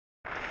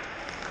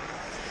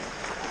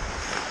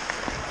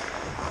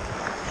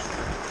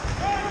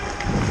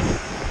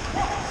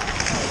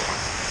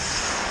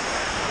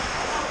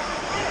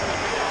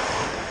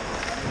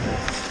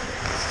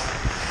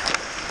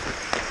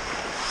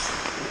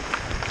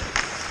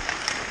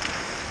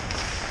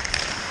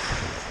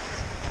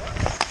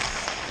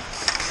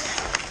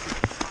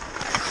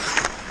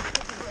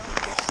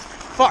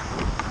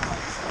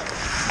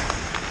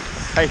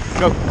Hey,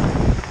 go.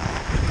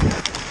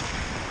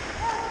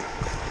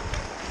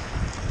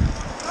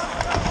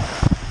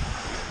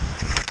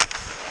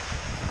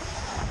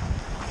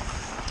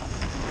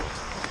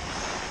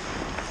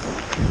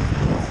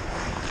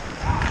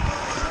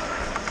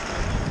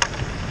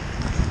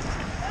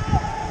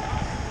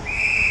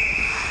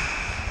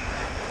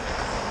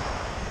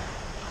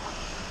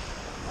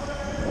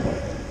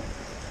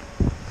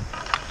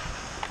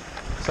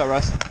 What's up,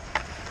 Russ?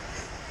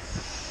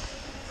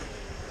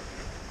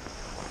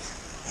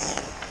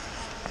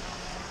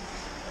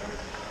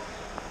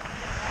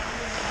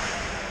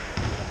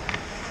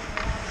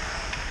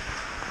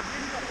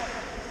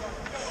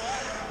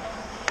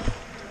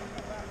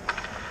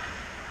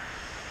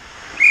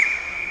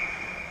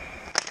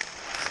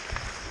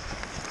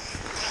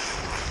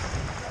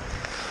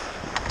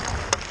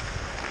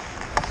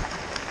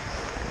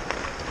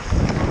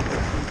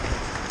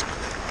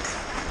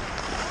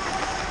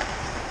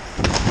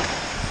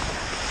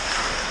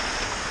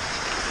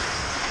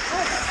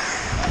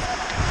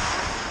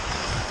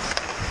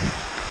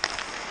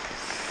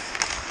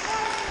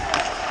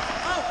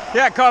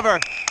 Yeah, cover.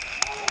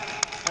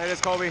 There it is,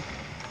 Colby.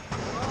 I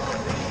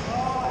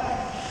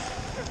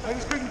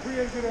just couldn't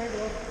create a good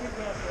angle.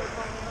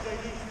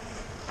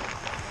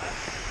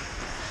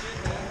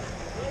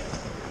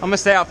 I'm gonna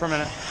stay out for a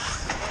minute.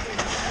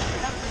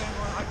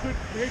 I couldn't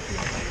create the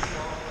angle.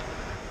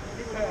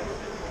 Good pass.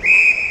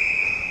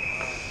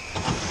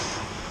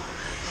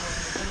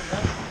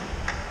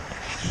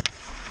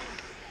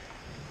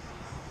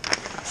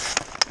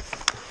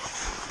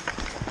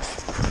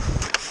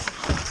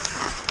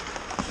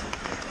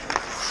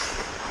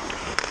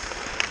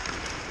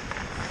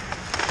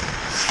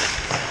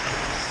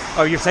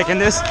 Oh, you're taking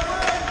this?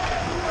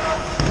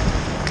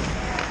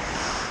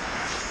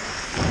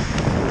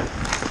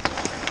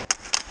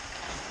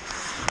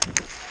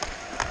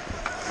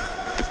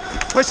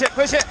 Push it,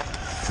 push it.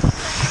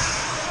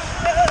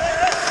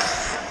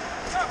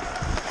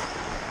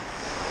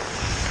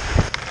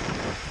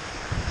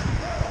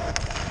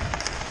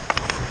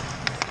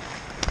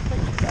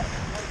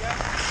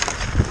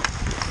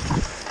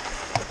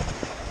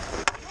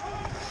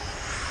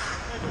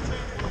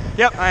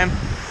 Yep, I am.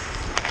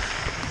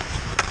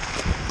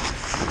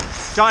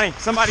 Johnny,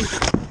 somebody.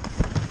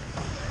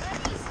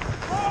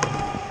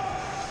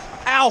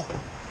 Ow!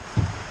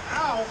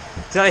 Ow!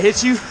 Did I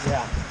hit you?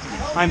 Yeah.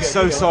 I'm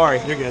so sorry.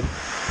 You're good.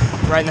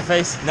 Right in the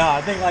face? No,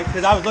 I think like,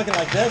 because I was looking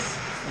like this,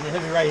 and you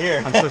hit me right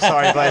here. I'm so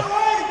sorry, bud.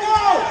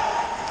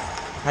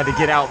 Had to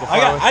get out before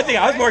I think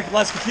I was more or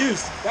less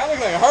confused. That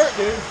looked like it hurt,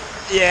 dude.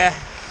 Yeah.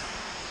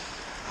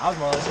 I was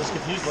more or less just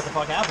confused what the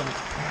fuck happened.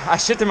 I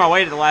shifted my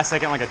weight at the last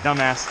second like a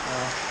dumbass.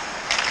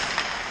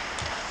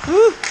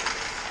 Whew.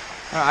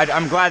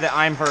 I'm glad that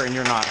I'm hurt and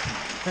you're not.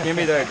 Give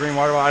me the green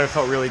water bottle. I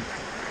felt really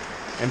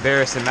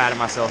embarrassed and mad at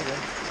myself.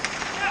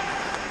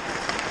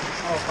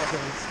 Oh, fucking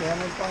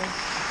Stanley's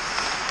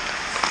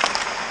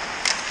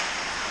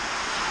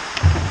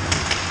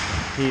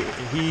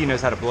fine. He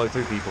knows how to blow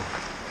through people.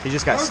 He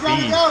just got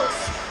speed.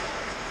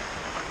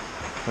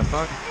 The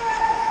fuck?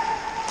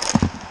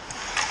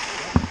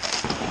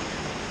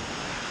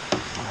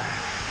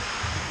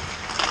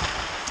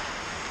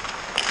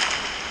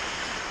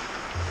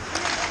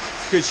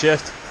 Good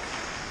shift.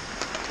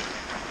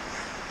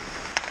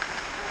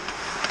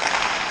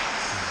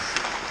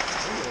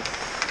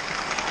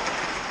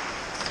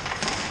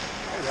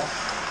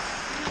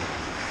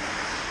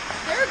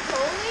 Their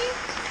goalie,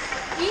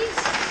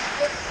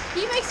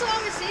 he makes a lot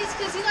of mistakes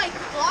because he like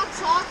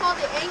blocks off all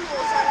the angles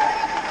on where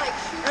you can like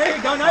shoot. There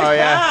you go, nice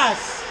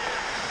pass.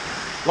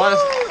 Lot of,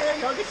 There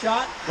you go, good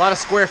shot. lot of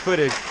square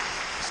footage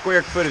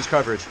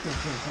coverage.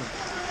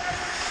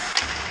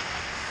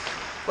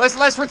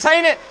 Let's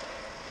retain it.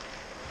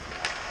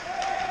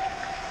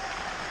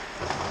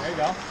 There you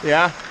go.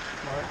 Yeah.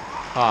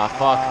 Ah,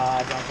 fuck.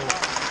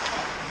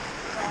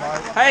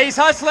 Hey, he's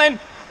hustling.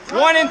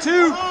 1 and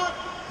 2.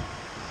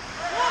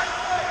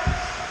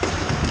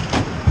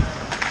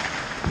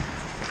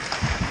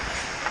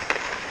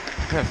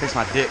 I gotta fix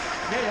my dick.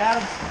 Get it,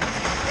 Adam.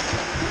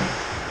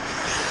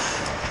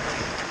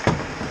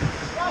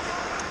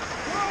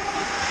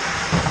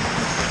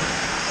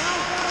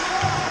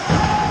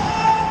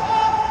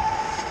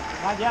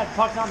 Not yet,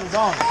 puck's on the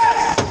zone.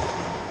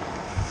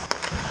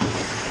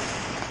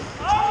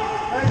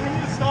 Hey, we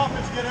need to stop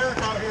and get Eric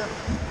out here.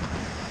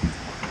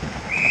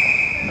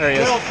 There he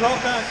is. Will, drop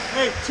that.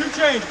 Hey, 2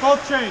 change,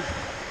 both change.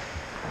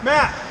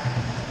 Matt.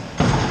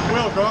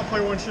 Will, go out and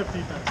play 1 shift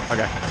defense.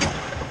 Okay.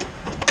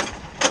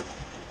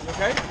 You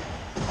okay?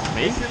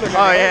 Me? You look Oh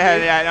like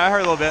yeah, I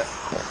heard a little bit.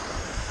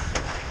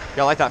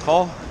 Y'all like that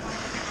fall?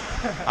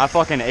 I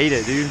fucking ate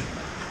it, dude.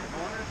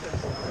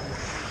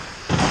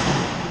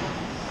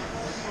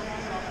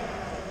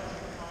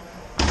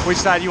 Which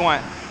side you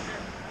want?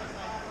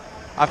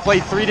 I've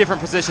played 3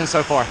 different positions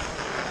so far.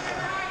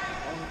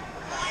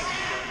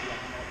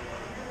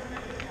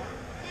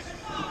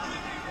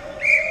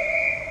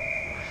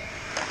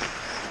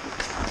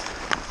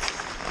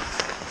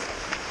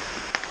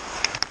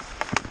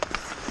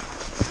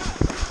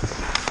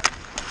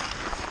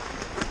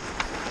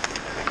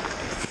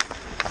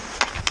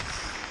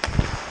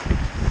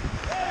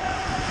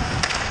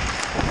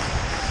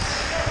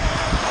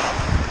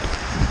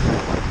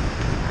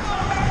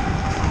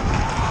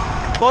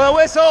 Blow the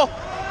whistle.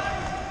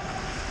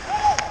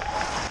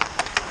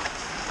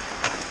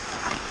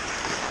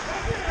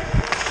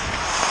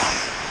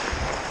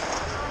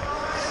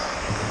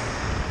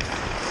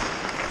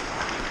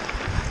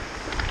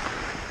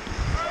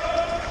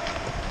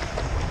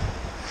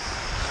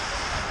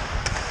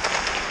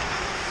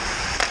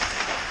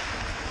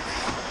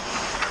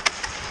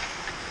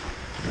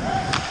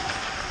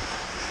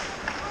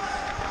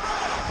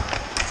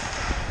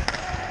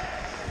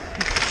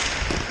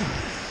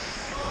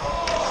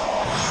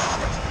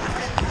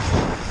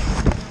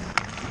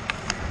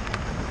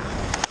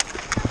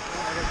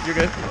 You're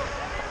good.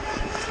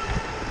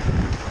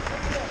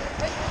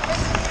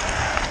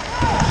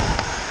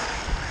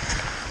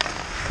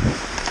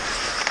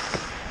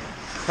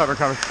 Cover,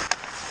 cover.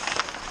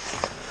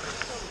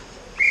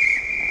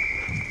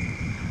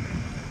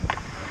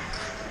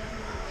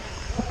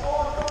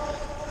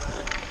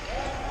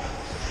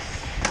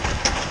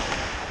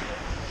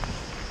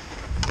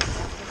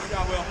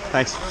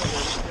 Thanks.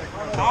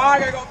 Oh, I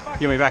gotta go.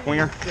 You want me back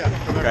winger? Yeah.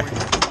 Okay.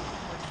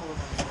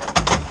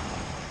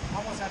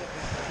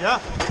 Yeah. Are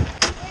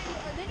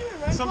they doing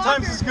run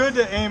Sometimes block, it's good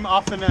to aim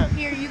off the net.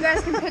 Here, you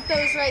guys can put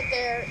those right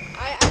there. Should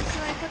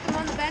I put them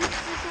on the bench or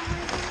something?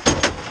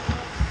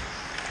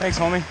 Thanks,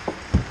 homie.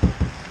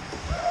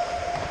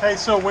 Hey,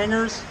 so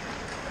wingers,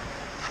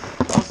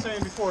 I was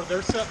saying before,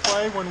 their set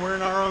play when we're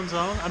in our own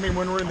zone,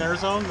 when we're in their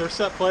zone, their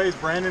set play is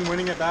Brandon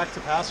winning it back to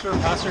Pastor,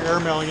 Pastor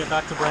airmailing it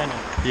back to Brandon.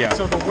 Yeah.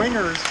 So the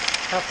wingers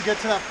have to get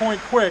to that point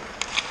quick,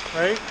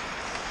 right?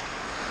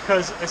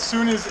 Because as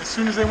soon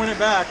as they win it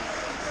back,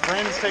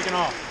 Brandon's taking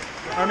off.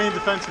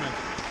 Defenseman.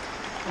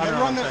 I don't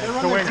know what I'm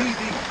saying. The winger.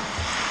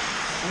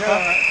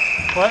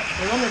 What?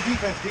 They run their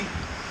defense deep.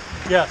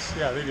 Yes,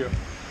 yeah, they do.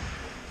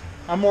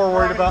 I'm more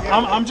worried about.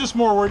 I'm just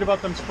more worried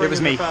about them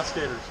sprinting the fast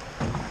skaters.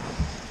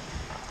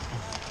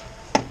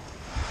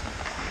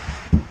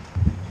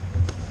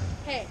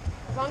 Hey,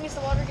 as long as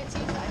the water gets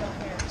heated, I don't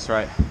care. That's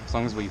right. As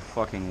long as we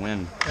fucking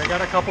win. They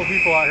got a couple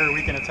people out here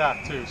we can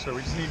attack too, so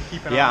we just need to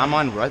keep an eye. Yeah, I'm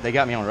on. They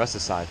got me on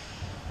Russ's side.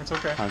 It's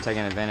okay. I'm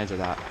taking advantage of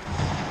that.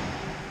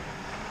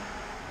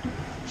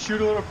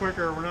 Shoot a little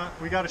quicker.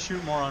 We got to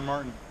shoot more on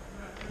Martin.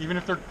 Even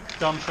if they're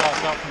dumb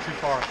shots out from too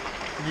far,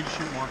 we need to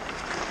shoot more.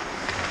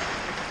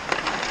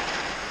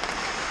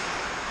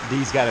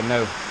 D's got to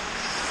know.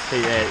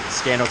 Hey,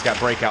 Scandal's got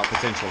breakout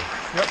potential.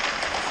 Yep.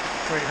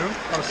 Wait, who?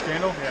 Oh,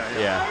 Scandal? Yeah.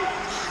 Yeah.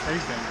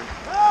 He's dangerous.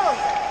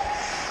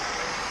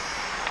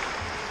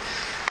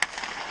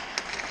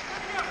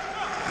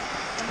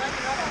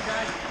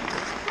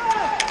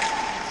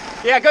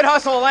 Yeah, good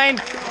hustle,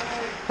 Elaine.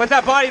 Put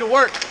that body to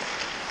work.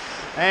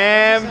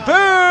 And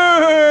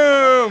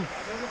boom!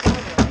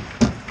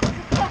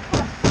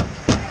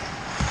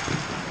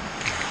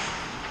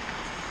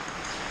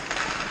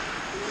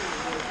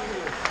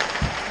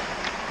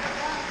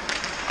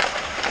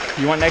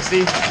 You want next,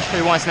 D?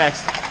 Who wants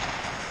next?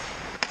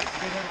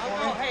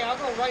 I'll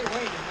go right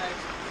lane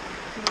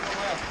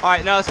next. All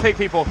right, now let's pick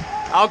people.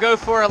 I'll go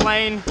for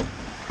Elaine.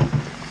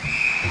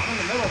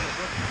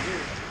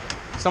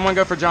 Someone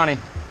go for Johnny.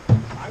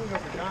 I would go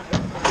for John.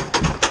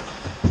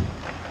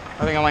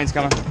 I think Elaine's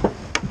coming.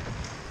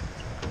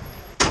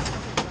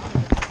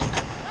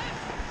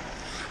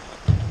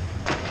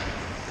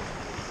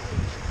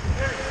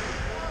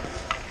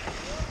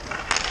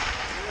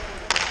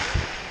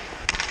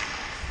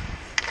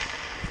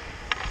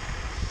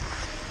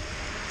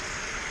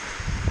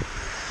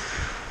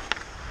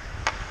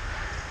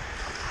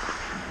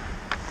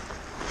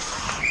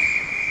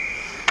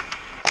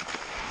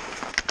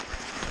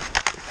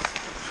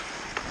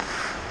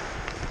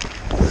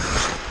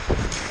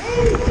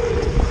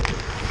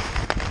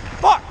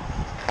 Fuck!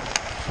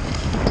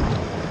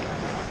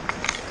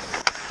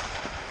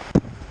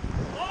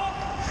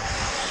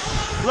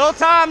 Little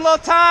time, little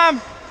time.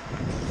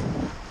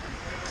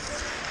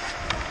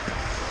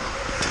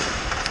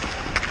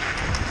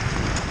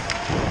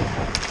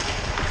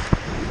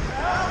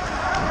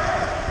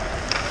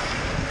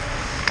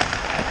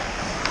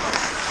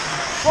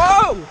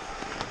 Whoa!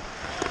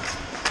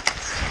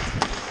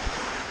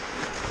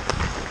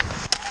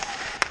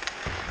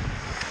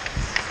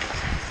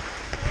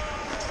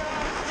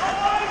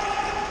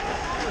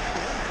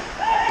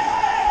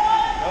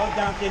 No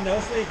dunking, no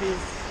sleepies.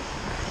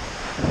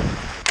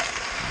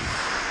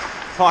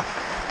 Fuck.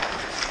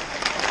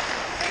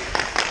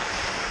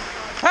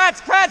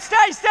 Pads, pads,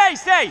 stay, stay,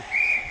 stay.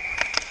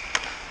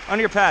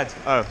 Under your pads.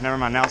 Oh, never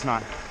mind, now it's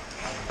not.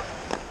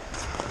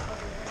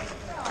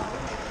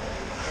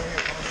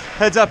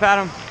 Heads up,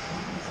 Adam.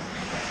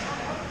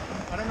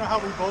 I don't know how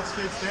we both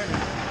stayed standing.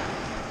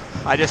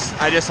 I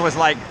just was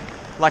like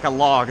a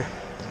log.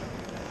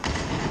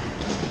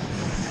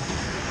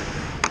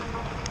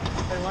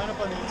 Hey, line up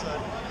on the inside.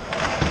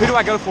 Who do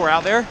I go for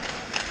out there?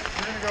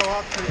 You're gonna go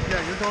up to,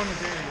 yeah, you're going to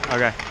Danny.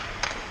 Okay.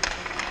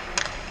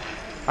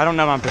 I don't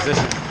know my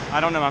position. I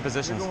don't know my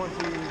positions. You're going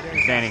to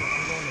Danny. Danny. You're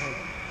going to him.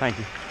 Thank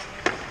you.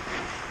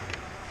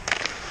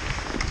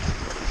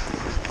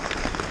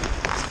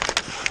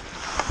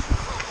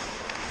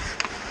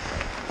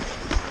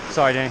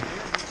 Sorry, Danny.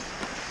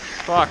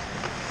 Fuck.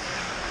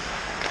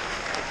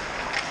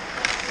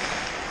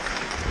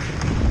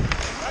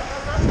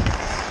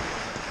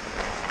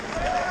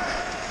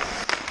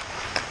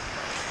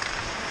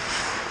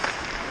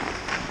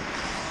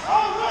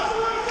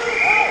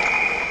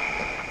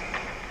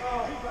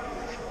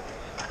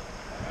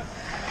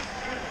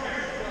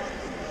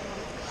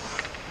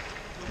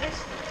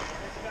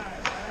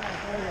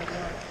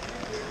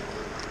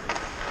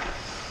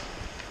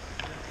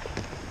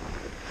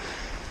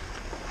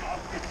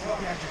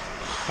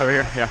 Over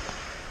here, yeah.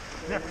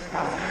 Never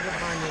stop. I'm gonna get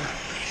behind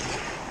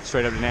you.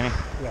 Straight up to Danny.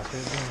 Yeah,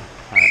 there's Danny.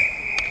 All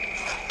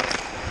right.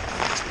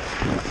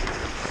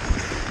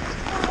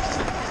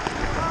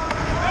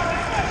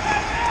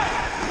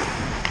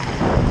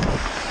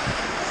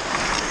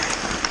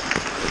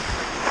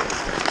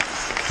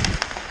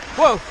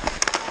 Whoa!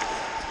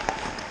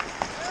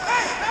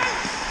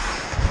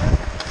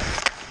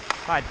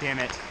 God damn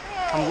it.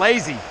 I'm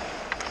lazy.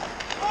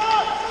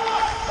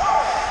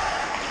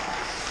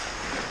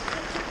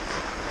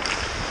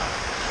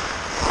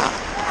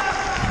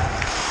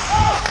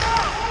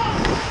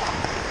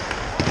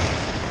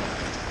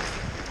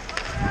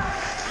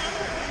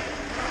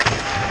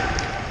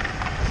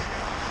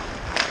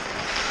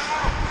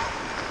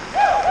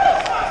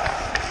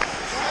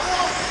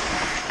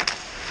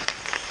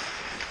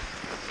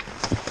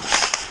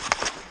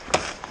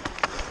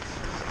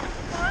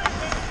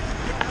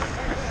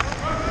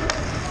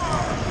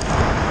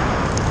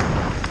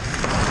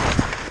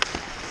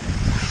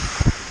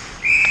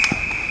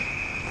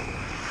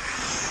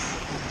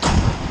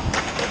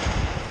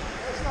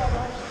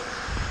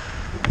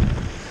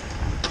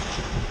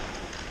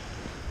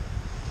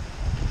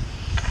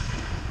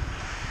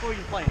 Who are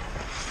you playing?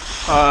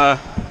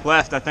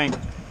 Left, I think.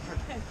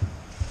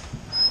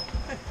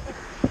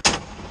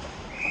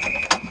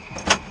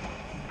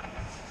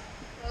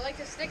 I like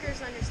the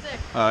stickers on your stick.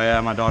 Oh yeah,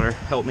 my daughter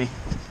helped me.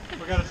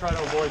 We gotta try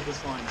to avoid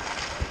this line.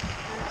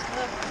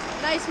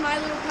 Nice My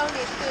Little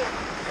Ponies too.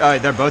 Oh,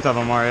 they're both of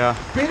them are, yeah.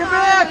 Beat him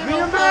back! Beat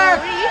him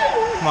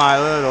back! My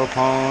Little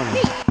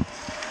Pony.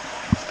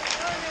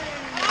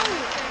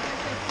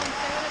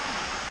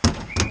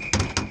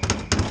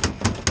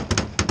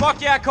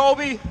 Fuck yeah,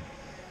 Colby.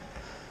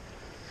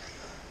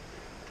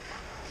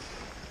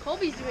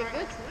 Colby's doing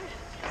good tonight.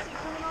 Is he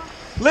coming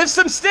off? Lift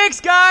some sticks,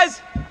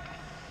 guys.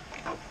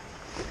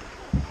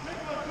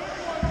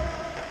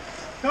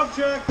 Cup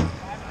check.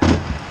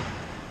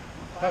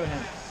 5.5.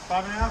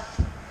 5.5.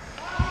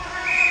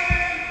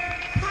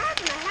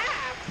 5.5?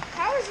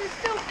 How is it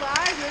still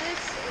 5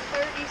 minutes and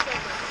 30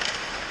 seconds?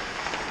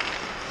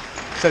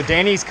 So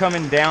Danny's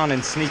coming down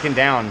and sneaking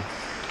down. I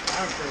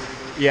don't care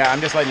what you Yeah, I'm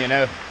just letting you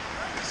know.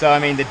 So I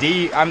mean,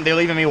 they're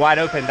leaving me wide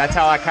open. That's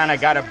how I kind of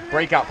got a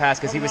breakout pass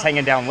because he was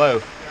hanging down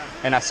low,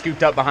 and I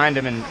scooped up behind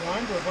him and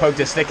poked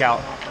his stick out.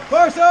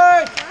 Far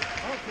side! do.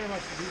 I don't care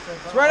much the defense.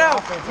 It's right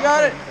out. You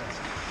got it.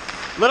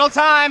 Little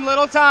time,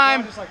 little I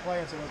time. just like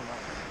playing so it doesn't matter.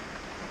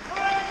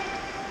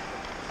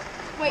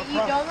 Wait, you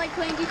don't like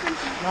playing defense?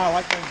 No, I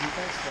like playing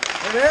defense, but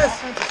It is.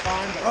 offense is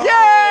fine. But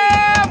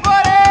Yeah,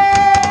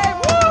 buddy!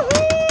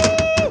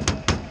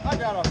 Woohoo! I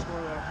got off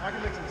score though. I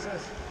can make some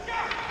assists.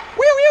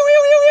 Woo, woo,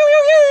 woo, woo, woo,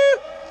 woo, woo.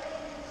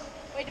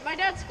 Wait, did my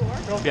dad score?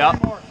 Go 30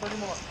 Yep. more. 30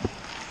 more.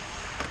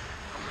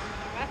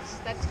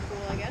 That's cool,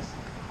 I guess.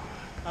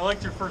 I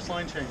liked your first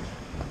line change.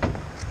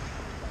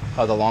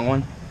 Oh, the long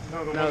one?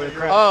 No, the No, one the that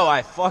crap. you're Oh,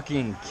 I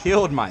fucking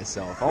killed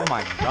myself. Oh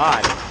my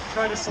god.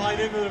 trying to slide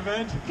into the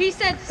bench. He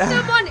said,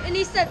 someone, and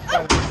he said,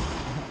 oh.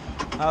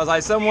 I was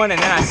like someone,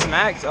 and then I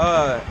smacked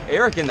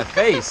Eric in the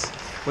face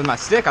with my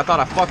stick. I thought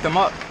I fucked him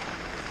up.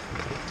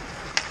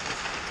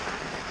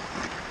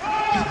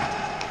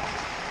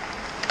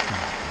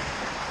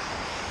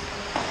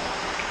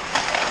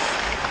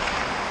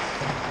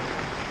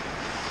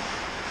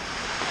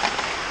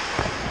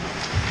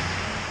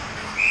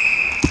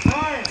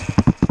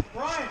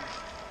 Ryan,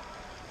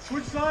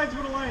 switch sides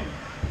with a lane.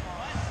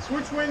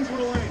 Switch wings with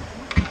a lane.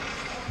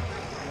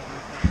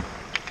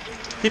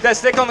 Keep that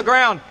stick on the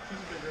ground.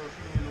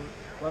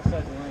 Left side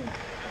of the lane.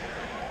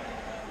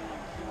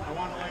 I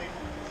want a lane.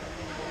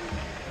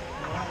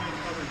 I want a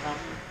lane covered top.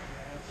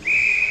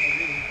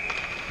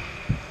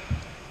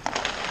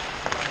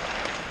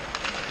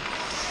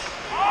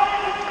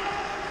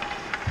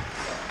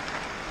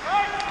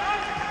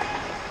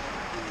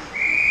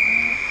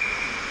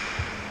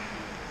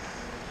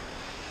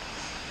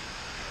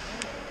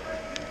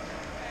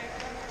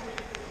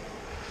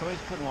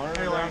 Somebody's putting water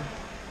Hey, on the Lane. ground.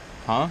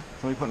 Huh?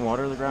 Somebody putting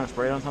water on the ground and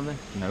spray it on something?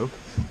 No.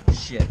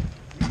 Shit.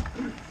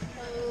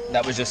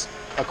 That was just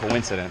a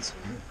coincidence.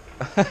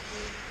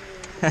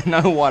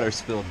 No water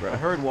spilled, I bro.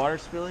 heard water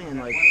spilling and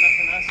like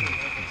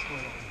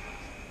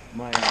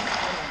my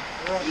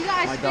You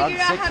guys my dog's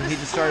figured out sick how and to he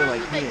just started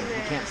like score peeing. with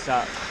He it. can't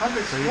stop. How'd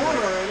they score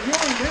already? You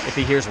only missed. If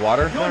he hears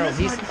water? No, no,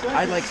 he's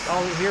I like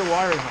all hear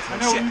water. I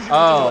know. Shit. usually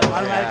Oh, we do it.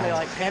 Automatically yeah.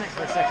 like panic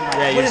for a second. Like,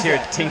 Yeah, you what just is hear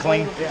that? it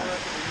tinkling.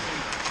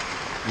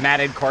 Yeah.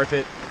 Matted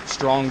carpet,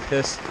 strong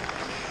piss.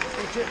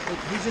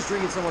 He's just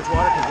drinking so much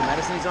water because the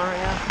medicine he's on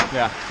right now.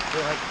 Yeah.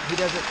 But like he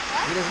doesn't.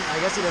 I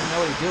guess he doesn't know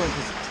what he's doing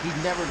because he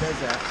never does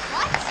that.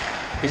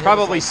 He's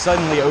probably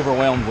suddenly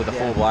overwhelmed with a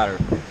full Yeah. bladder.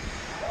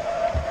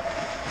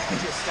 He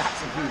just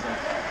stops and pees. Like,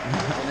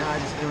 and now I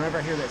just whenever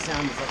I hear that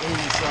sound, it's like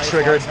any slight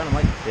Triggered. sound, I'm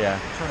like Yeah.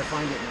 trying to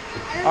find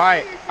it. All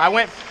right, I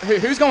went.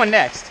 Who's going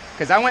next?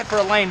 Because I went for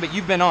a lane, but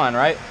you've been on,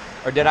 right?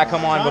 Or did I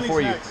come on Johnny's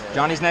before you? next.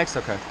 Johnny's next?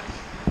 Okay.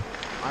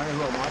 I don't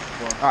know who I'm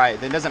watching for. All right,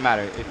 then it doesn't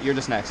matter. You're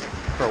just next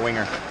for a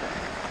winger.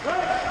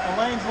 The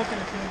lane's looking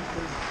at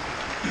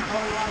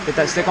you. Get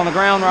that stick on the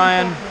ground,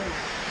 Ryan.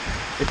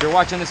 If you're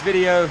watching this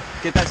video,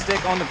 get that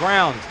stick on the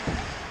ground.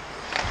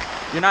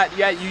 You're not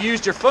yet. You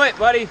used your foot,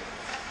 buddy.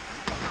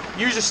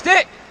 Use your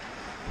stick.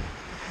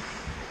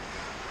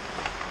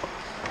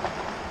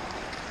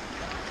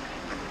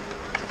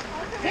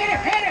 Hit him,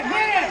 hit him,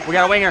 hit him! We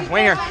got a winger,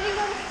 winger. I didn't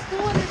go to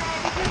school today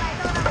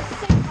because I thought I was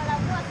sick, but I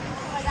wasn't.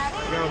 So I got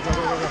sick.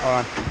 Hold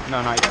on. No,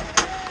 not yet.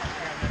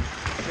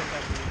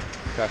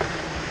 Okay.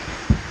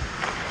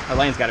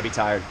 Elaine's got to be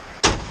tired.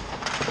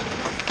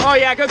 Oh,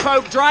 yeah, good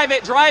poke. Drive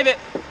it, drive it.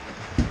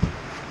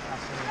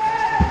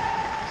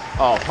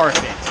 Oh,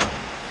 perfect.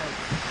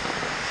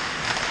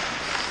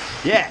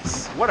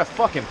 Yes. What a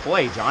fucking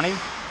play, Johnny.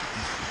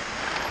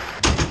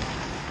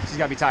 She's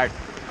got to be tired.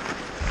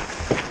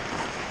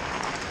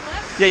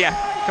 Yeah,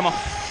 yeah. Come on.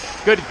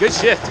 Good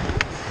shift.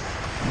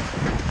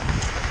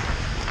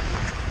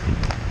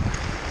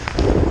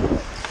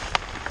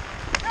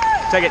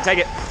 Take it, take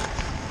it.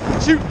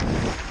 Shoot.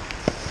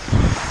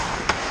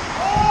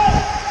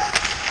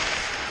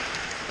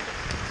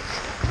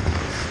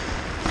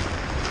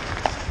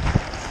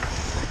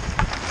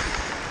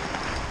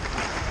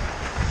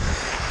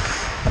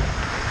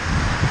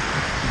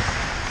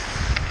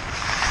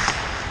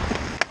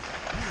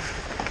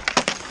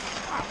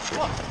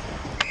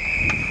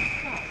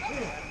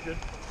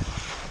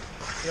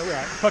 Yeah, we're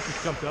at. Puck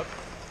just jumped up.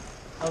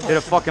 Hit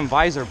a fucking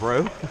visor,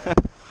 bro.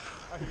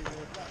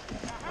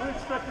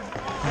 Unexpected.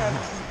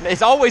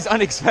 It's always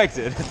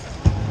unexpected.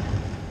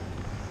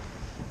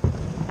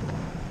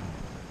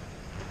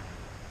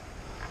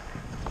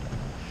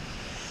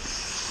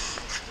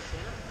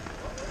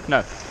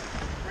 No.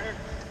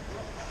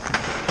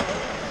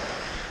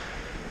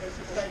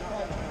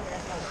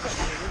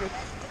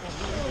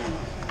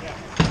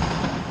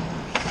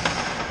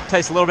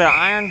 Taste a little bit of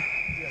iron.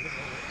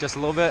 Just a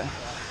little bit.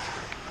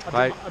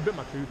 Right. I bit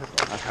my tooth.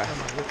 Okay.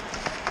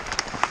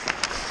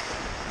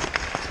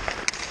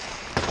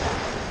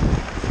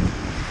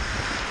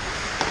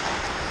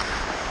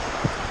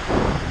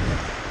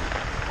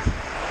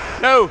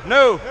 No,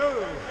 no.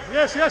 No.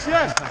 Yes, yes,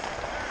 yes.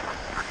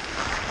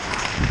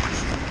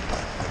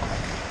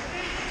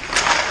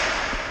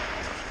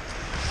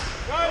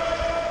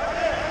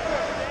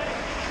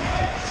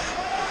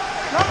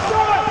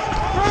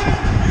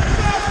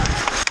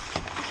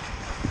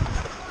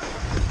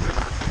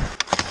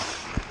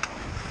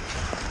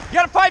 You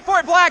gotta fight for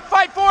it, Black.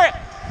 Fight for it.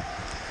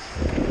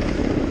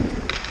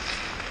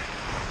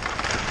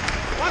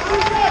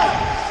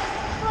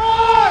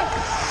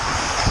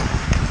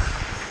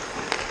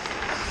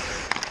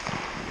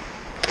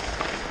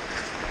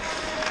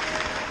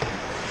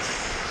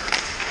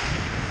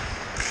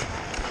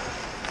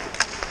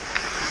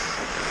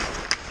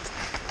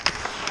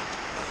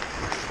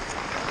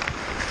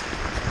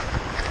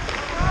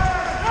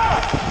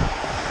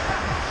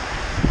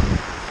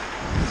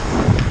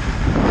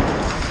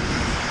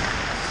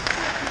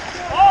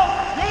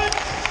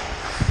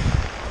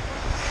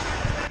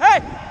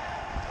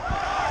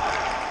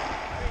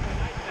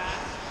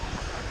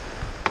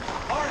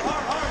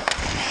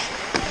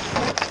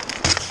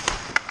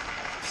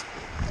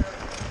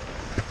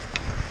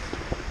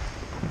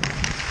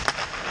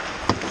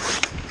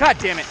 God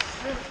damn it.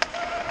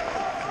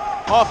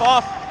 Off,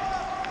 off.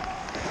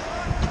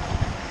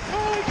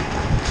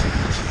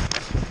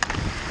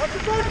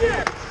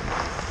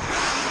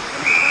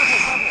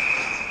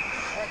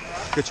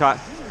 Good shot.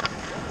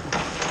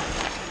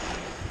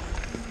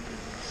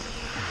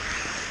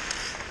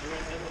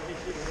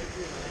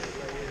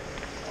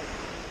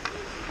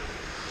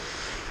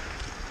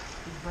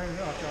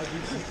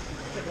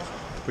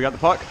 We got the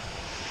puck.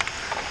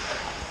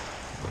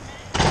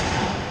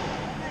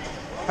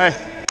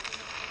 Hey.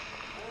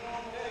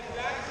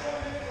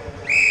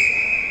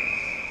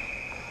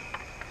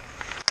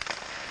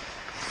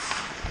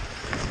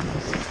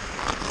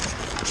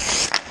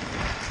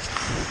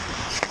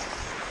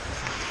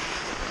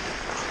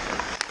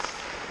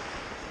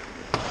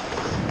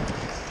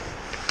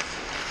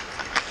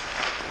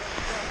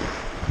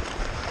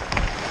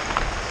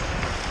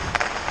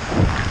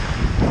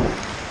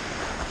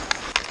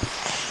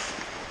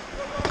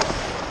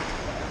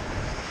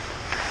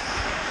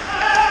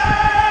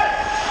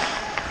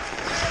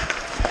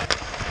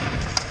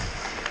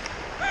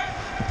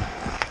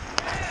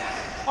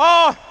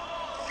 Oh!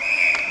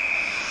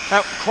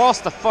 That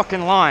crossed the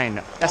fucking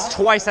line. That's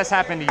twice that's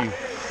happened to you.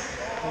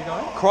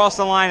 Crossed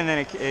the line and then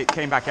it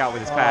came back out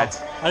with his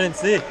pads. I didn't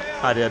see it.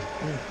 I did.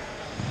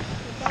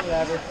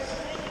 Whatever.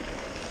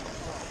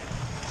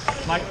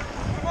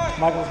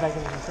 Michael's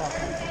making it himself.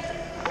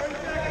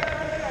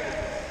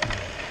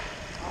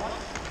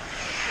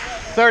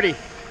 30.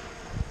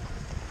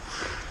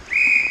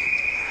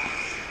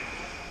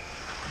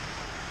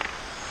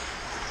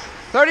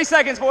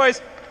 Seconds,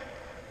 boys.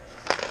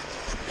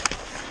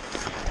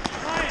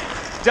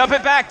 Dump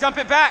it back, dump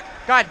it back.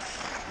 God.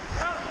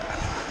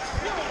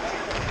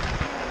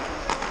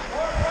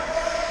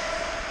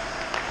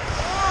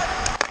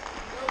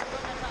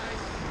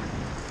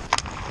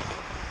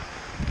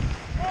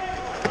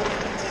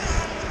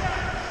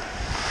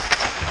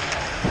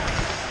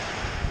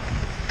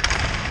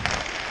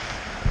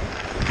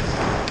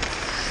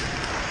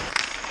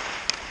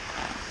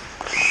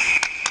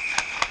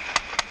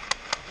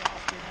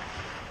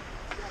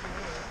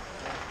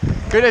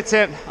 Good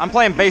attempt. I'm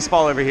playing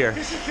baseball over here.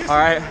 All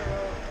right.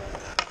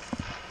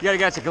 You gotta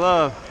get your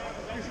glove.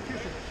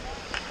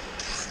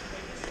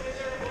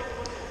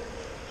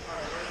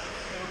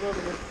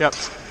 Yep.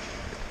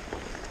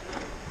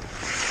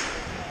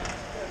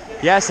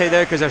 Yeah, I say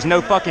there because there's no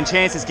fucking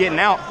chance it's getting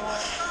out.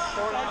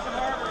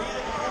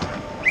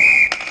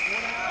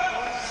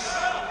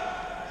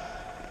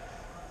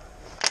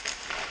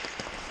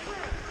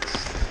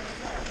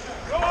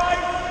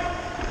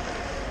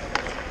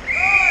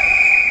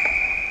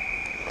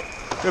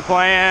 Good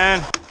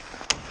plan.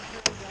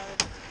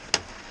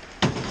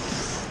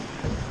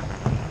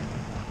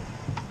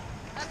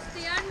 That's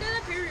the end of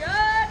the period.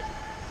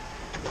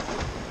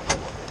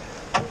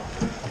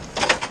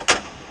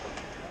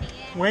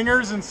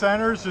 Wingers and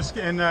centers,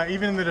 and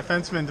even the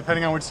defensemen,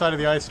 depending on which side of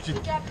the ice,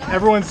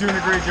 everyone's doing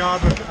a great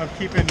job of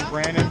keeping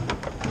Brandon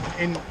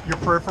in your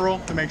peripheral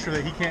to make sure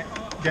that he can't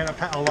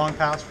get a long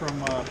pass from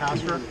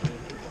Pastor.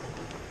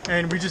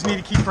 And we just need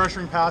to keep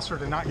pressuring Pastor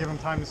to not give him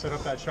time to set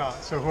up that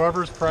shot. So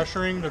whoever's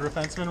pressuring the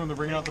defenseman when they're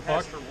bringing out the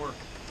puck.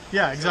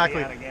 Yeah,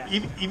 exactly.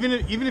 Even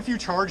if you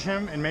charge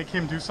him and make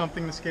him do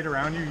something to skate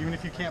around you, even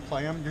if you can't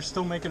play him, you're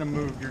still making a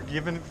move.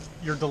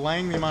 You're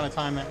delaying the amount of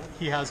time that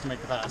he has to make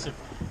the pass.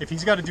 If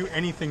he's got to do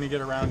anything to get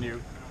around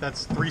you,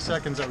 that's 3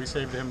 seconds that we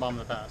saved to him bomb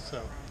the pass.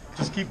 So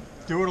just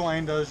do what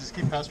Elaine does. Just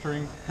keep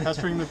pestering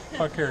the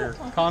puck carrier,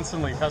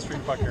 constantly pestering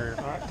the puck carrier.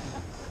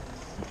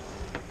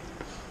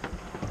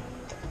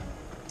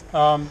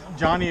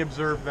 Johnny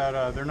observed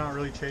that they're not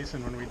really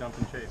chasing when we dump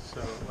and chase.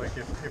 So like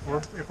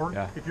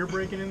if you're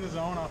breaking in the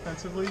zone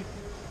offensively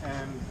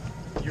and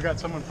you got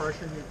someone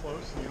pressuring you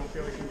close and you don't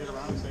feel like you can get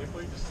around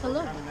safely, just throw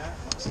it down the net.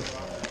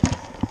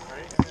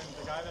 Right? And then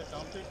the guy that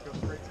dumped it goes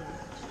straight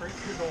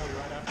to the goalie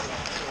right after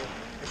that. So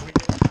if we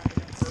get him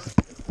first,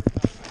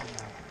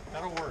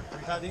 that'll work.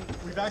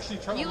 We've actually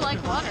tried. You like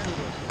water?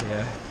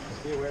 Yeah.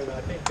 Be aware that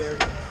I think they're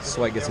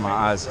Sweat gets in my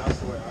eyes. It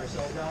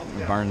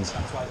burns.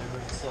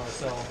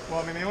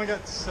 Well, I mean, they only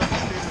got 7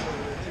 skaters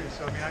over there too.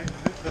 So I mean,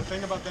 the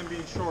thing about them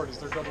being short is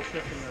they're double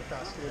shifting their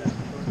fast skaters.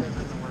 Those guys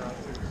are gonna wear out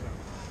too. So.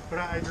 But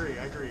I agree.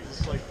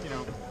 Just like,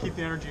 keep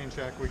the energy in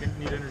check. We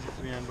need energy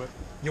for the end. But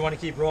You want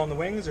to keep rolling the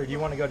wings, or do you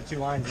want to go to 2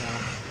 lines now?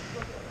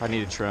 I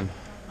need a trim.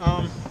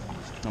 I'm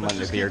letting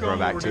the just beard keep grow going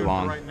what back we're too doing for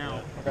long. right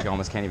now. You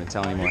almost can't even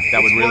tell anymore.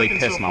 That would really working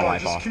piss so my far.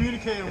 wife Just off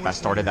communicate on if what I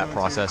started you're that doing, too.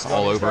 process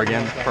all over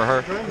again for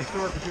her. Go ahead and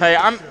start between Hey,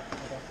 the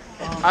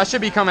two. I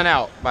should be coming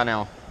out by now.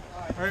 All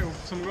right, well,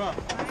 someone go out.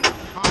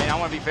 I mean, I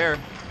want to be fair.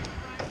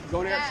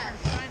 Go there. All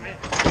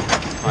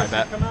right,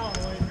 bet. Come out,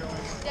 Elaine, go.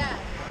 Dad.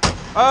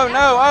 Oh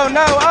no! Oh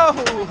no! Oh!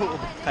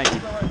 Thank you.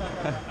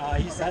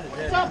 He said it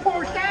did. He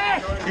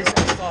said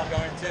he saw it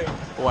going too.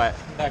 What?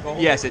 That goal?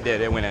 Yes, it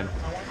did. It went in,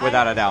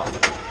 without a doubt.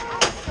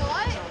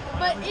 Saw it,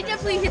 but it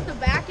definitely hit the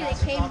back and it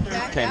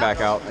came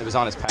back out. It was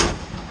on his pad.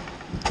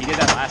 He did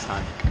that last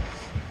time.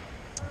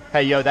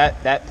 Hey, yo,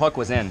 that puck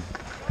was in.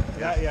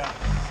 Yeah.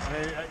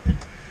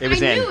 It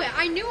was I in. knew it.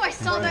 I knew I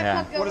saw that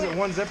Yeah. puck go What is it, in.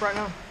 1 zip right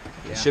now?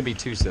 It should be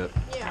 2 zip.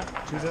 Yeah.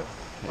 2 zip?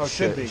 Oh,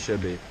 should be. It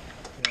should be.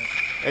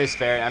 It's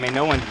fair. I mean,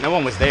 no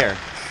one was there.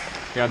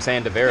 You know what I'm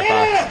saying, to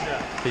verify.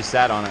 He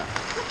sat on it.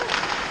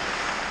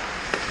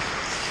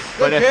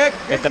 But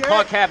if the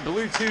puck had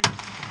Bluetooth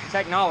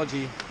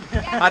technology,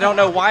 I don't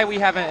know why we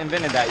haven't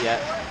invented that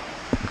yet.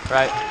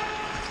 Right?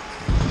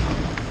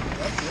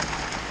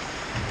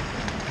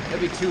 That'd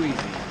be too easy.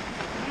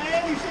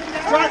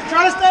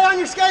 Try to stay on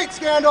your skates,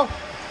 Scandal.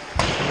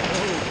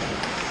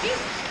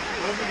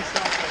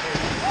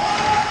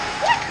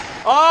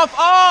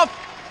 Off!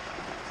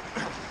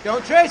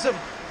 Don't chase him. I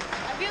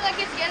feel like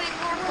it's getting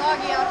more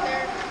foggy out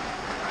there.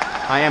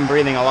 I am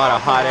breathing a lot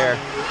of hot air.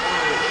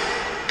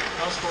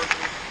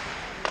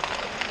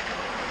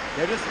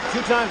 They're just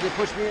 2 times they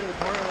pushed me into the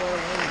corner while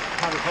they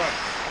won the puck.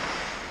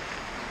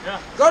 Yeah.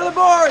 Go to the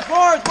boards!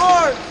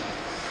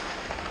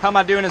 How am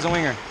I doing as a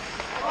winger?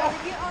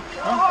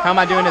 How am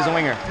I doing as a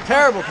winger?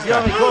 Terrible, because you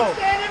don't have any goal.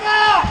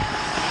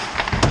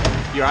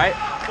 You alright?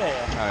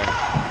 Yeah. Alright.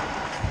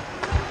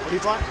 What are you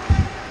flying?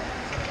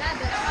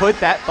 Put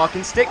that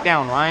fucking stick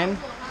down, Ryan.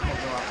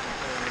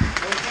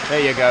 There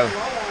you go.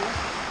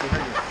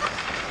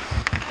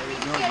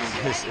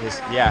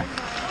 Yeah.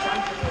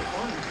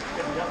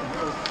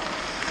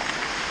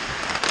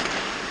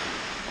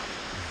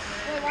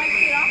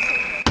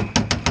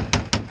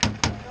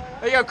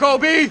 There you go,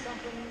 Kobe.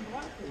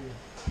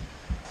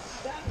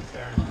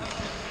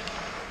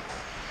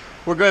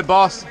 We're good,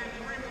 boss.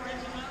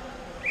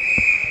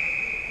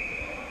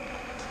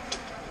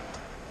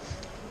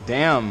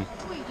 Damn.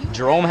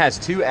 Jerome has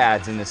 2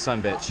 ads in this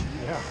sumbitch.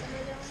 Yeah.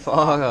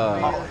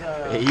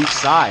 Fuck. Each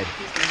side.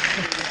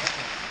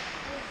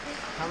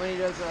 How many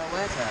does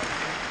Lance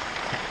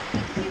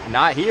have?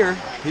 Not here.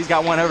 He's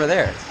got one over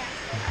there. Do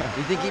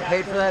you think he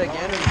paid for that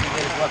again, or do you think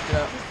they just left it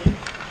up?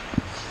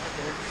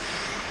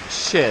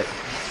 Shit.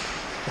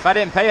 If I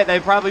didn't pay it, they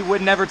probably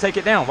would never take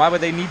it down. Why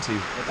would they need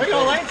to? There you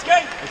go, Lane,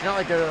 skate! It's not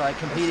like they're like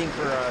competing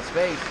for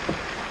space.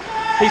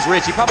 He's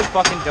rich. He probably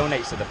fucking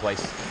donates to the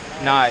place.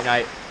 Nah,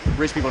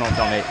 rich people don't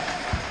donate.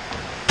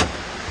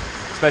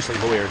 Especially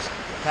lawyers.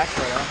 Tax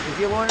write-off. Is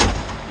he a lawyer?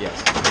 Yes.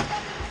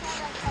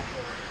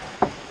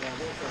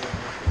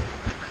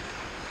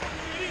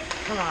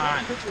 Come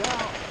on.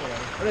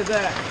 What is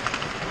that?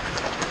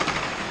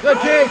 Good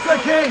King,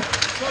 good King.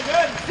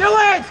 Still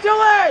in,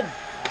 still in.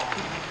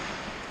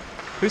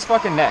 Who's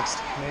fucking next?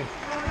 Me.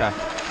 Okay.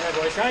 Yeah,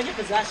 boys, trying to get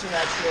possession of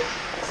that shit.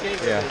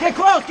 Escape Yeah. Get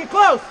close, get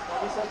close.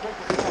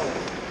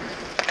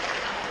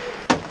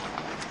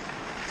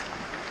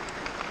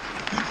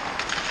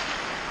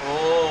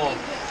 Oh.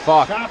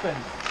 Fuck. Chopping.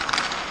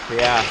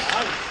 Yeah.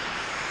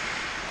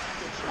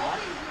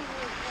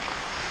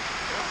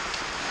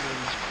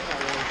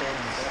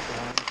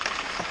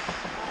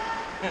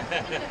 At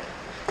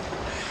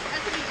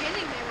the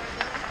beginning, they were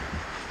though.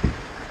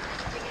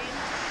 The game.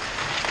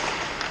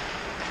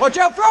 Watch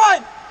out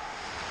front.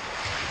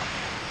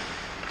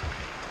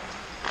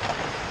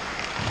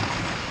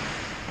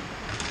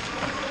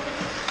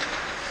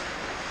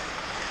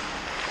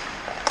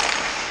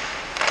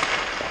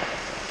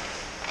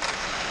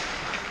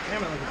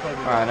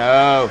 I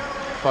know.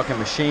 Fucking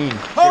machine.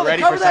 Hold Get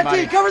ready it, cover for that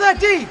somebody. D, cover that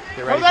D.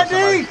 Get ready Cover for that D.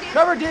 somebody.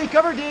 Cover D,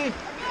 cover D.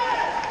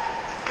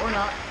 Or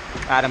not.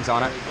 Adam's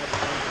on it.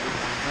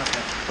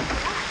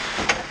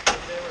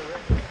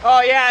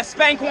 Oh yeah,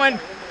 spank one.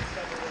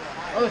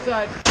 Other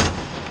side.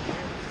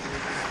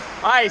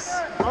 Ice.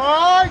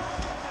 Alright!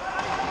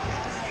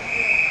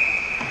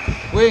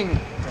 Wing.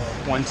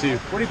 1-2.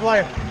 What do you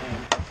play?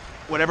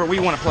 Whatever we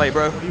want to play,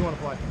 bro. What do you want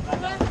to play?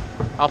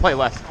 I'll play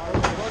left.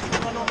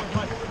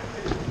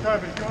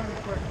 Kevin, go on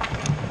quick.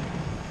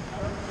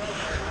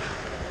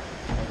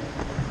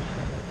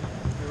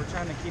 We were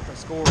trying to keep a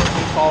score.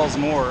 Who falls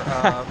more,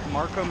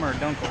 Markham or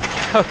Dunkel?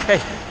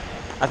 Okay.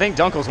 I think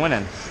Dunkel's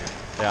winning.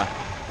 Yeah.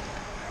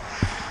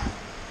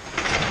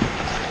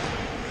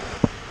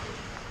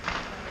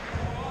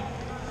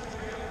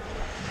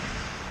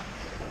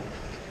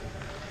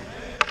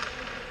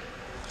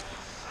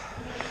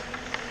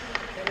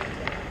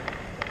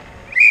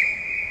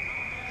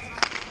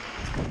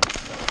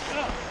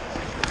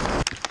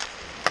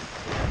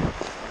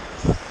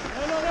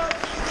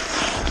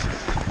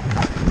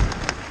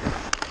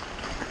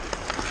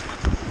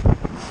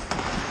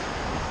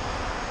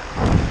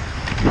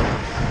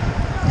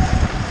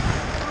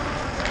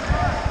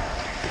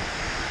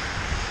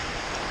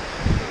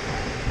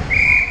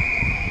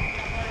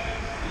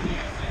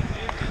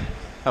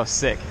 That was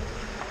sick.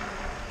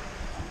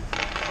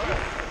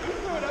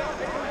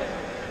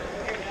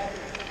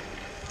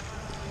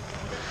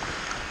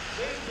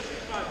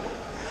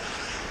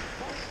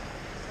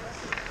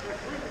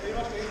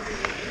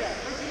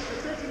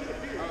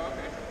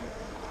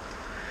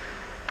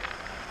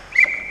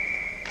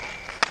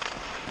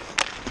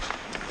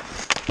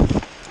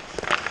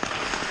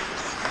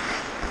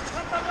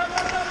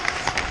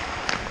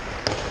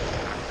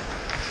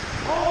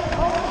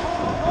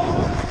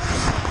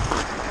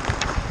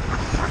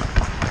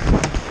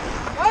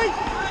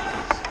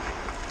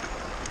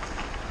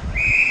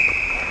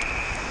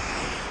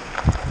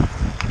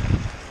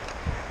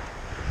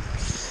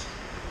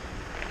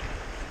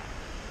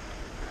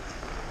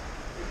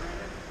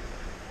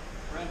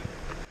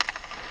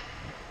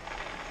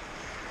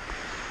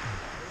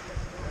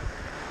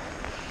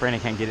 Brandon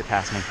can't get it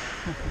past me.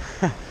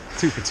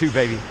 2 for 2,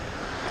 baby.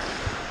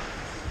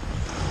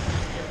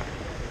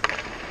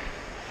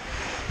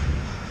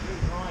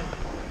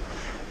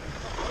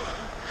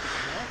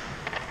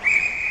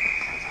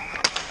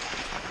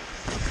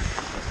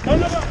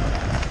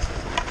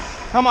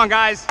 Come on,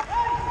 guys.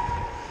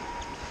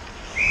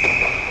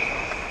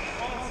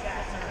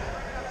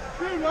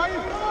 Dude, why are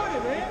you throwing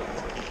it, man?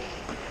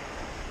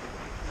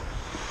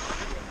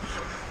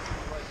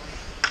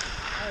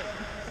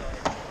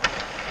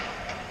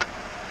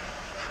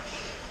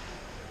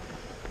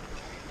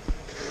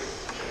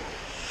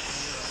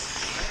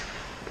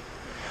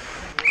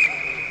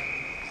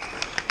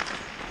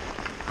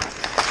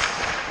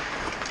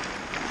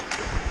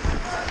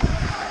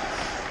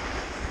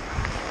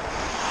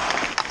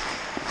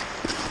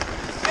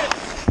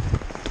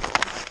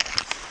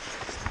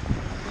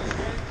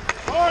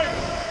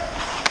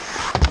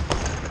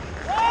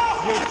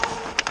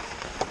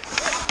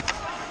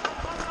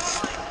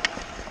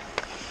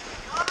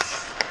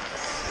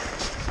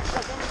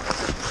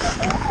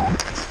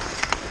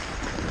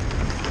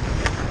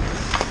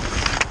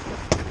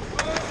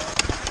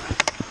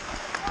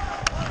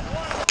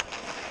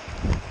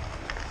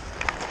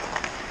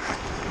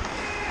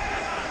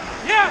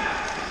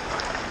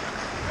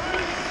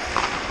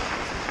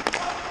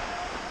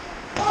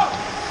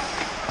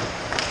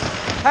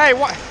 Hey,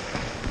 what?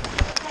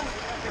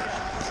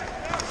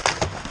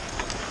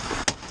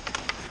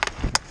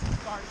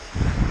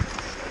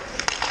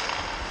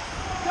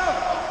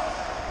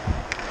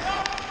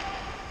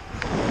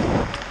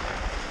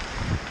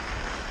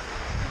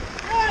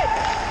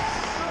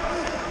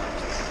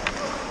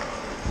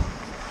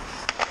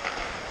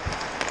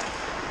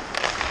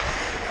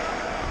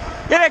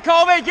 Get it,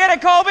 Colby! Get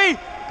it, Colby!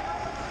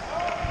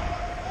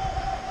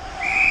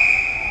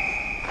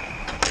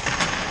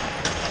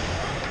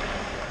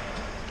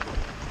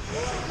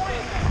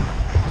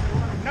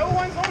 No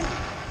one's on.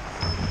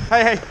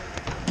 Hey, hey.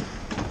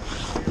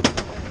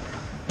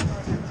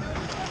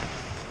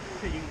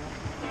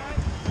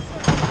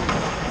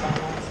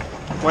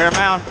 Wear them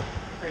out.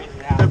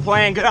 They're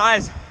playing good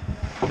eyes.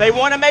 They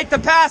want to make the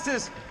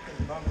passes.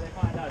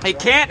 It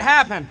can't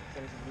happen.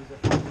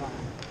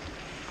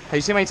 Hey,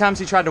 you see how many times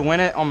he tried to win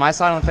it on my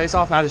side on the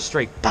face-off? Now just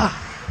straight. Bah!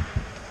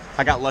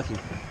 I got lucky.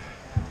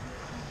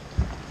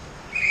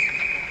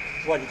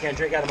 What, you can't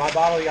drink out of my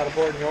bottle? You got to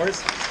pour it in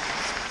yours?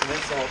 It's an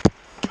insult.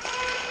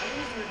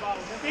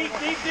 Deep,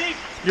 deep, deep.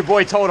 Your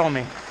boy told on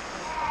me.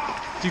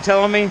 Did you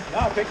tell on me? No,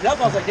 I picked it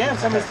up. I was like, damn,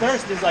 someone's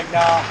thirsty. He's like,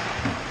 nah.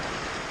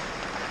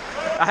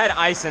 I had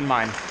ice in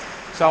mine.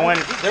 So I went.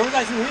 There was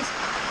ice in these?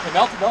 They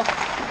melted though.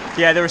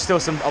 Yeah, there was still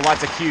some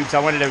lots of cubes. I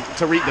wanted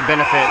to reap the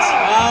benefits.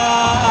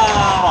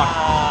 Fuck.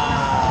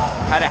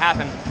 How'd it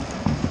happen?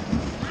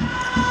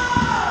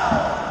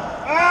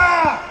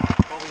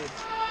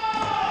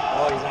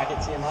 Oh, he's not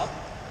getting him up?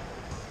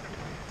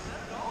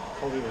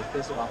 Kobe was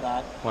pissed about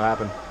that. What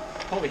happened?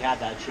 Kobe had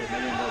that shit. They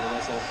didn't blow the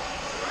whistle.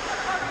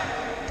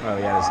 Oh,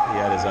 he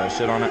had his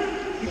shit on it.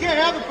 You can't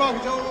have it, Kobe.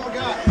 Tell him what we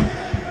got.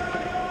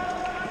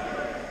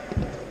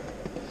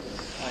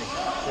 Like,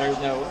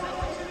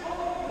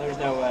 there's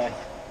no way.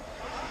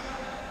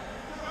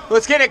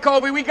 Let's get it,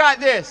 Colby. We got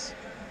this.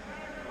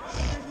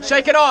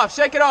 Shake it off.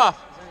 Shake it off.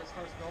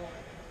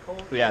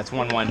 Yeah, it's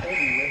 1-1. I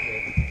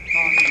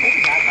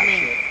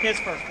mean, his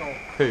first goal.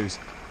 Whose?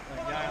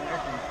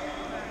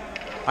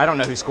 I don't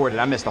know who scored it.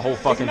 I missed the whole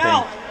fucking Kick him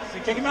out. thing. So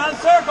kick him out in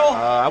the circle.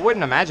 I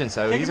wouldn't imagine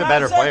so. Kick He's him a out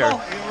better in the player.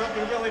 circle.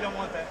 We really don't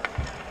want that.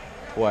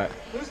 What?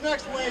 Who's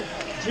next, Wayne?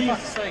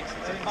 Jesus.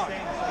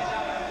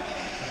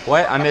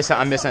 What? I'm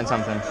missing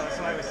something.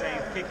 Somebody was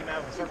saying kick him out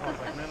of the circle. I was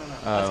like, no.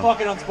 That's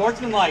fucking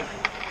unsportsmanlike.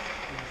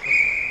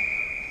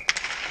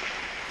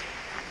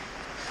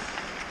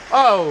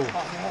 Oh!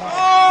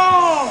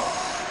 Oh!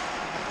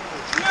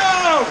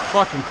 No!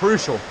 Fucking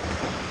crucial. The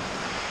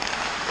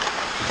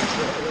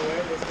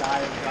way this guy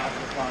is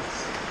dropping the pucks.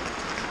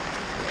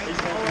 He's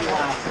gonna be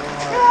last so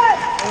hard.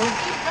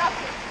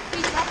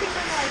 He's dropping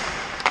them like.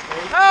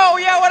 Oh,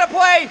 yeah, what a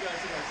play!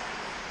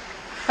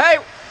 Hey!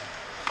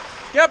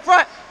 Get up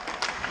front!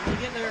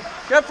 Get there.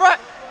 Get up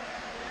front!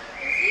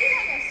 Is he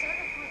like a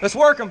certified? Let's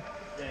work him.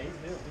 Yeah, he's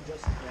new.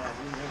 He's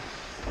new.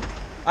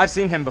 I've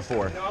seen him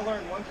before. I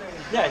learned one thing.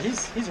 Yeah,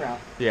 he's around.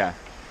 Yeah.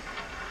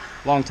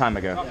 Long time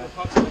ago. The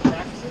pucks in the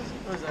practices.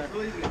 Or is that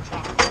really easy to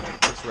chop?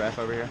 This ref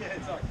over here. Yeah,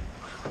 it's like.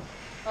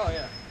 Oh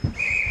yeah.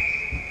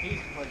 He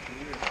used to play for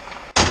years.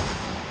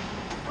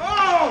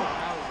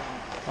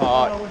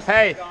 Oh!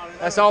 Hey,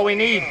 that's all we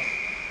need.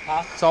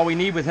 Huh? That's all we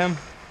need with him.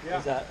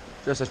 Who's that?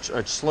 Just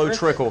a slow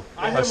trickle,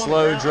 I hit him a on the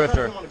slow ground. I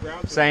drifter. hit him on the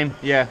ground, too. Same,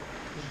 yeah.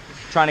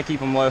 Trying to keep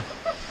him low. I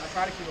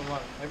try to keep him low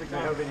every I'm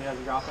time. hoping he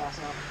doesn't drop fast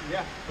enough.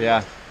 Yeah.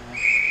 Yeah.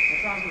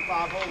 Sometimes with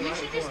 5 holes. You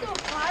should just go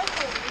 5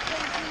 holes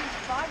because he's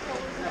 5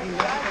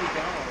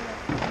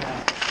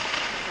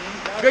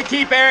 holes. Good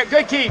keep, Eric.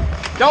 Good keep.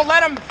 Don't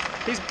let him.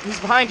 He's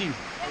behind you.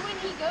 And when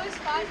he goes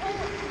 5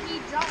 holes, he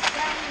drops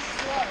down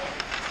slow.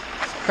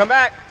 Come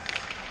back.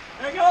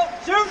 There you go.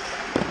 Shoot.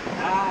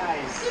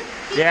 Nice. Dude,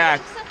 he Yeah.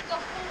 picks up the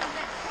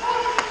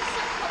hole that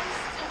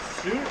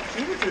Shoot it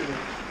to me.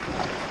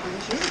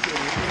 Shoot it to me.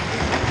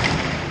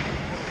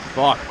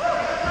 Fuck. How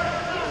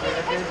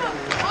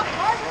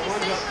hard is he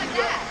sitting like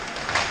that?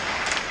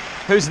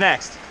 Who's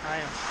next? I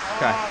am.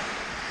 Okay.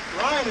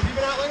 Ryan, have you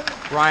been out lately?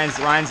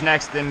 Ryan's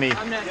next, then me.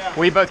 I'm next. Yeah.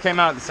 We both came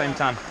out at the same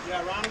time.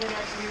 Yeah, Ryan will go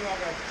next to you. I'll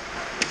go.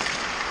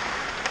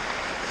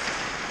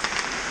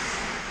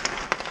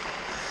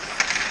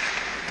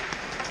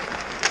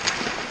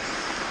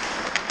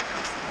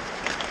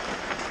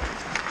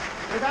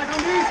 Stay back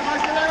on these. Somebody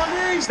stay back on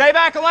these. Stay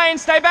back, Elaine.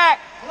 Stay back.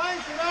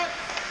 Elaine, stay back.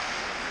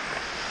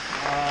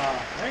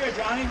 There you go,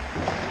 Johnny.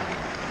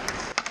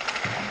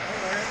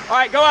 All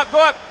right, go up, go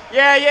up.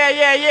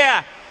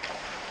 Yeah.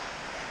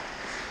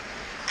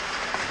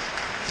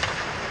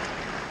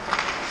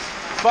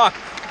 Fuck.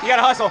 You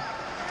gotta hustle.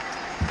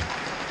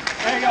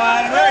 There you go,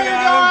 Adam. There you go,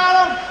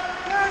 Adam.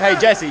 Hey,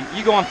 Jesse,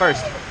 you go on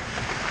first.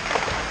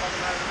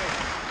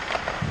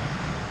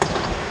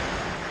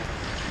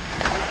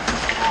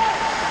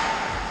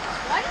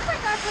 Why does that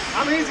guy put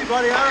I'm easy,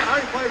 buddy. I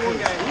already played one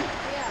game.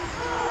 yeah.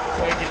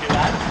 So he can do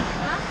that.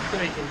 So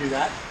he can do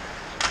that.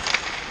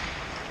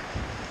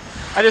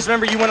 I just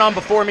remember you went on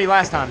before me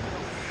last time.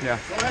 Yeah.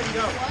 Go ahead and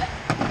go. What?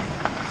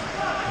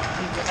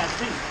 He's with that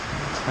feet.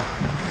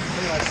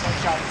 Anyway,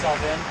 slingshot himself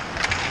in.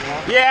 You know?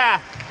 Yeah.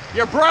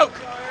 You're broke.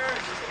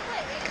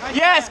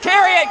 Yes,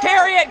 carry it.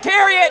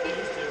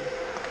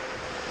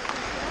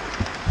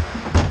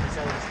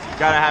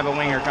 Gotta have a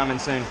winger coming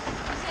soon.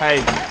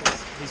 Hey,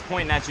 he's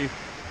pointing at you.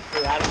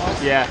 Who, Adam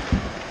was? Yeah.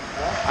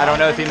 I don't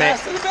know if he made.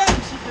 To the bench.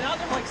 He's been out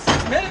there for like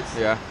 6 minutes.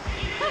 Yeah.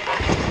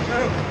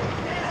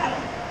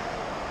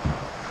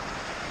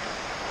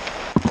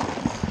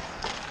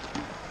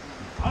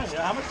 I don't even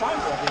know how much time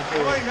is left in the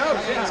period. Everybody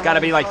knows. Yeah. It's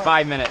gotta be like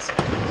 5 minutes.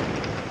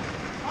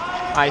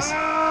 Ice.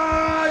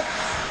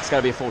 It's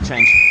gotta be a full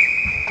change.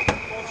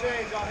 Full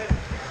change. I'll hit it.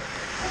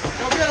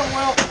 Go get him,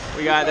 Will.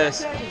 We got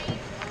this.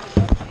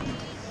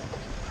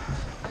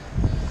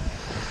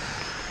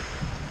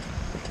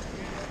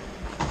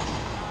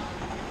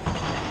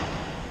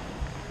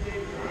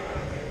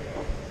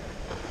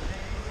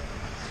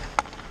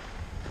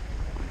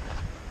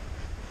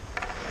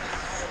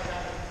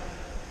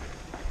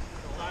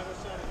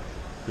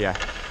 Yeah.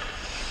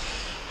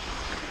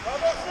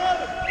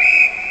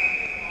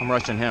 I'm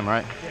rushing him,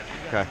 right?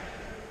 Yeah. Okay.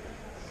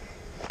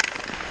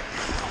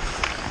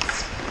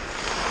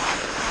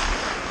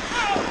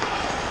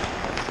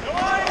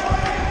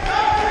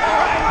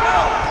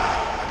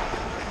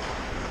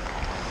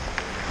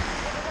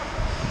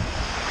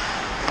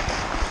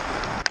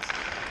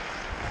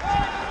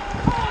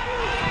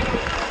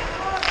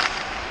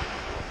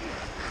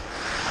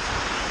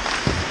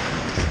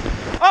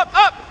 Up,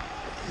 up!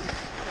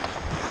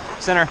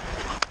 Center.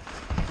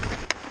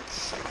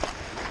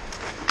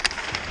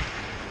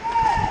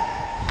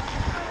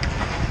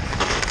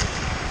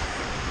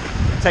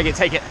 Take it,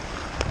 take it.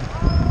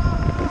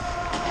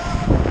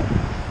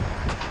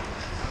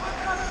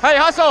 Hey,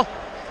 hustle!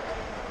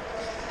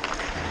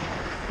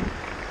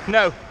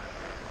 No.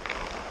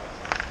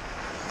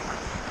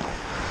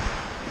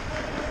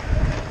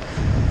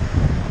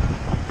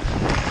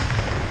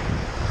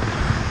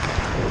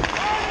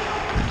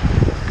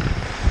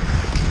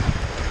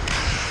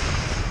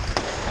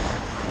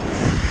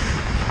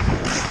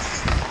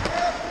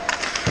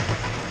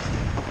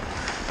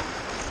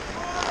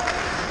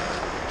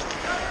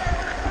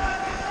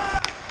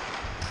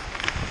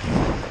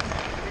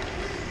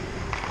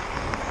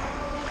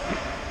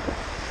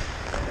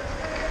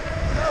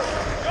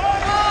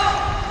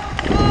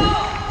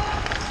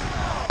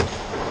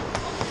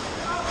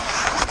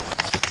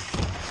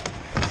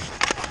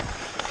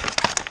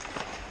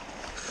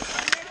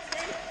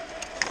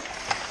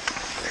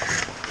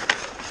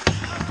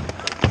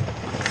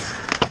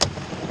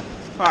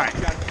 All right,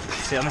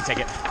 see, let me take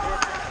it.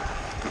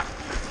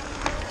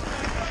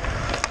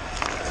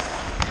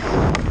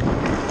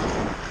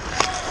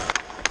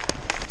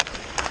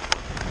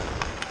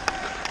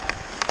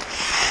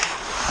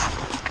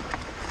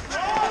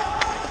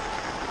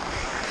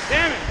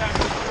 Damn it.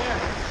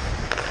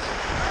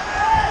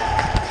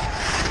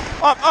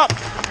 Up, up.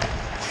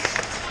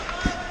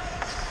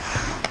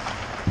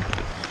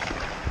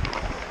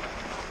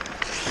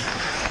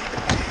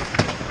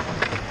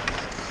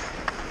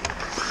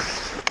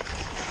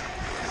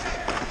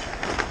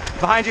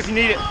 Behind you if you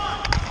need it.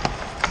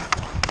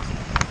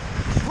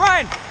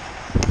 Ryan!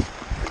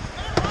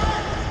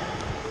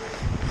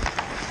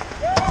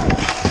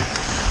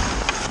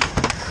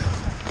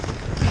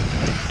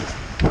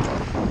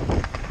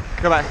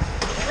 Go back.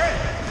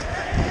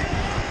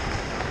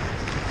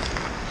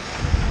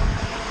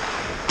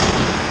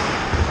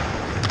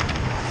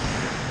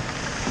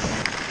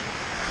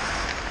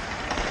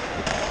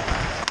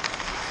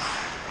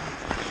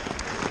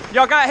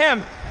 Y'all got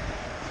him.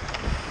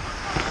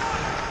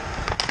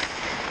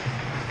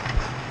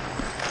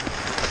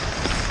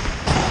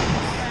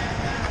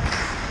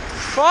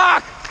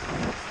 Fuck!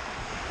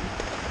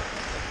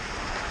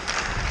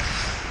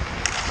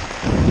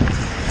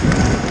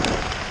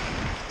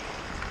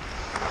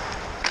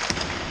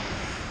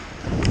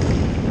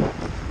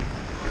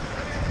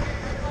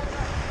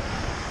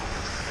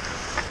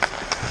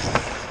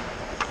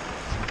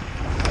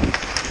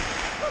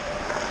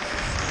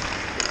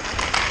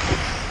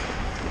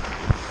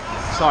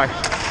 Sorry.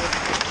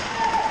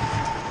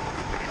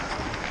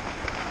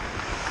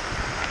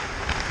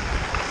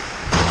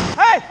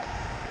 Hey!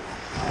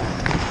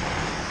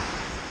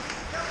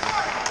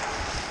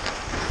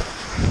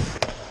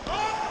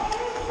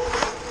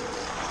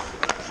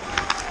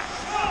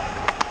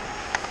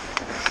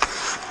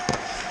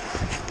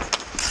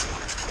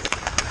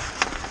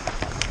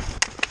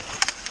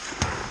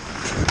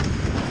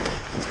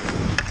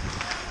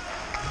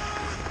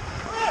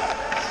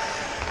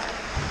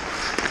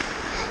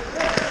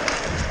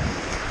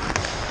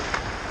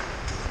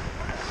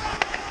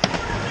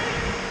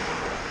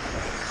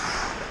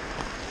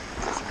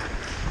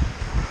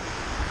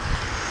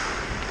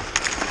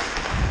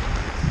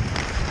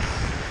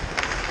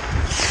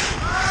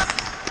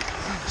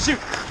 Shoot!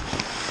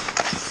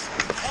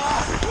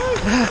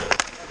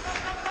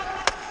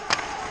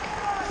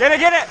 Get it,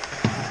 get it!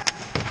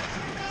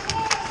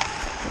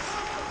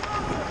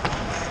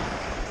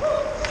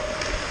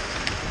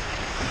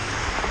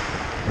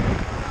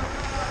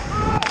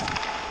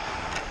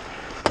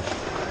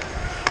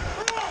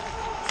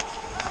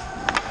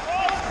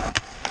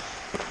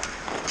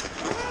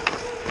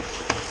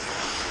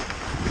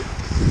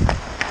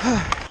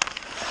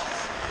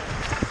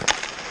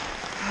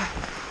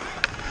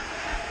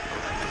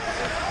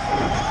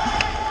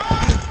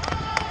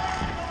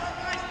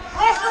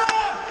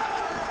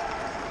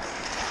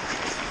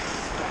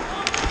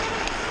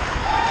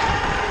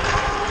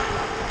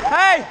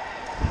 Hey!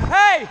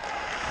 Hey!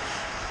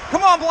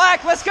 Come on,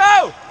 Black, let's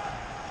go!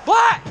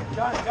 Black!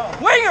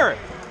 Winger!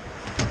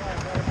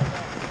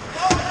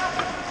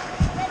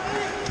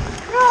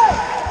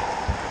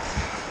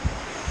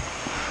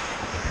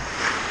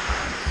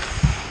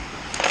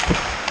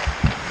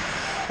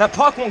 That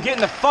puck won't get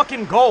in the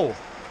fucking goal.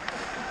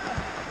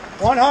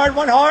 One hard,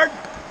 one hard.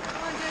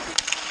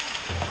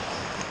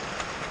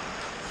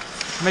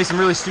 I made some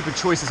really stupid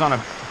choices on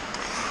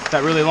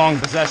that really long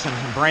possession,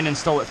 and Brandon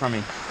stole it from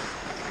me.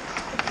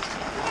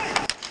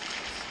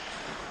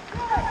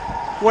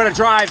 What a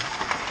drive.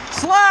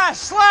 Slash,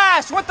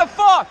 slash, what the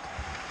fuck?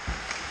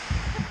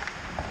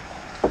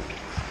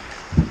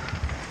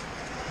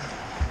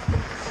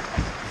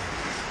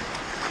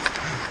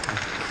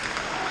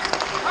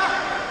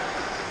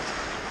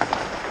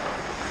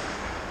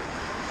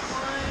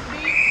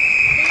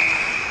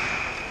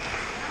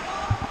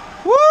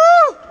 Woo!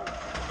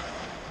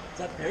 Is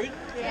that period?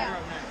 Yeah.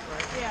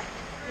 Yeah.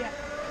 Yeah.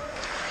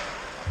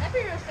 That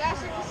period was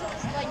faster because there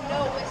was like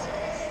no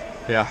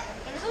whistles. Yeah.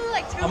 There was only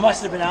like 2 I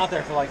must have been out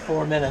there for like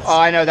 4 minutes. Oh,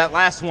 I know, that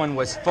last one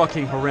was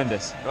fucking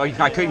horrendous. Oh,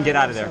 I couldn't get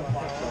out of there.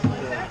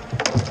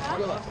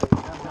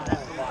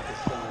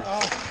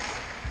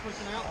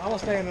 I will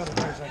stay another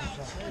 30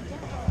 seconds.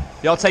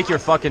 Y'all take your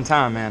fucking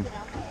time, man.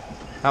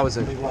 That was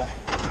a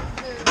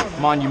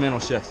monumental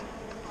shift.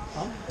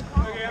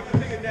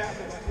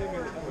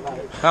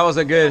 That was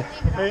a good.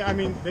 Hey, I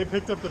mean, they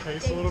picked up the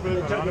pace a little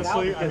bit, but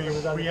honestly, I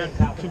mean, we had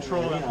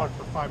control of that puck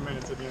for 5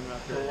 minutes at the end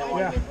of that period.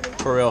 Yeah,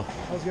 For real.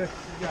 that was good.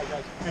 Yeah,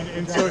 guys.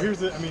 And so here's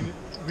the, I mean,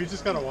 we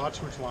just got to watch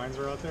which lines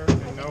are out there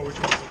and know which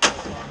ones to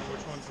press on and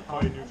which ones to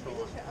play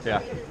neutral on. Yeah.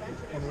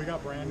 When we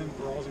got Brandon,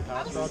 Rawls, and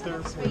Pastor out there,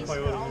 we play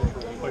a little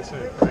neutral, we play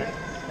safe, right?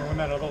 And when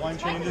that other line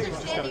changes, we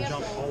just got to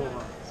jump all over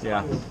them.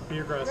 Yeah. Be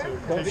aggressive,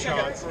 take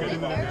shots, get into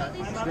the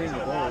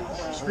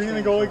net. Screening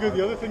the goalie good.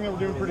 The other thing that we're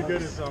doing pretty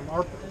good is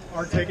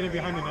our taking it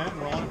behind the net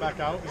and rolling it back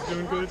out is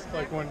doing good.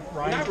 Like when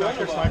Ryan's back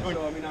there cycling,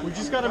 we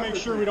just got to make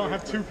sure we don't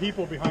have 2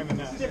 people behind the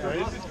net,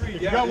 right?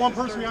 If you got one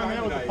person behind the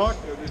net with the puck,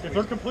 if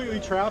they're completely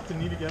trapped and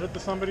need to get it to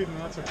somebody, then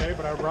that's okay.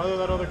 But I'd rather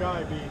that other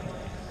guy be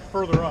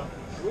further up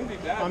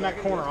on that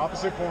corner,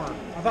 opposite corner.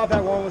 I thought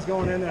that one was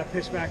going in, and I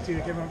pitched back to you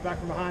to give him back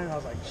from behind, and I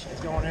was like, shit, it's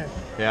going in.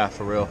 Yeah,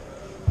 for real.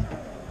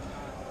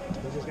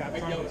 We just got in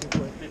front of it too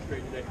quick.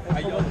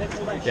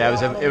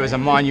 Yeah, it was a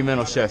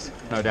monumental shift,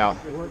 no doubt.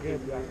 It worked good,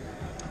 yeah.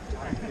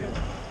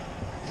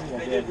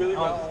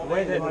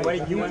 The way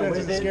you went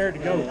Defense is scared to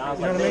go. You know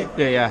what I mean?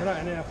 Yeah, yeah. We're not-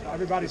 and if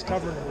everybody's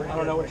covering it. I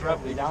don't know which rep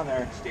will be down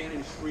there.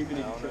 Standing screaming at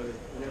each other.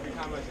 And every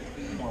time I say,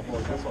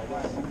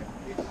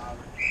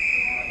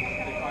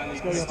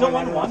 Still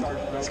 1-1.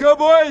 Let's go,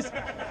 boys! My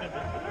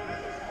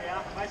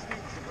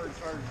students have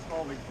started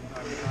scalding from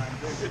time to time.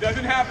 it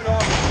doesn't happen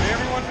often.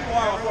 Every once in a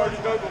while,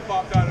 Sergeant Dogle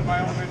pops out of my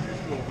elementary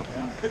school.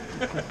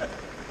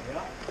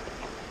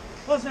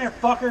 Listen here,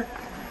 fucker.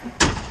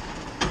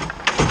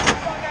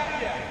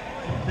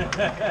 No, I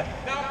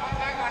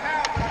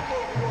have, but I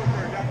closed the door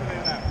first after they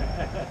left.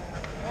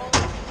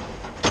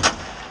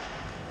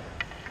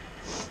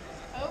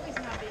 I hope he's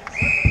not being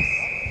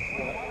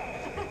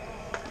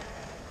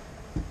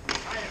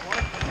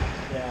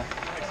Yeah.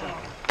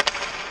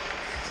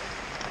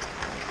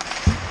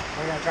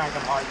 We're gonna try and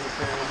come hard this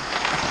period.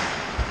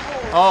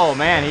 Oh,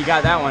 man, he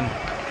got that one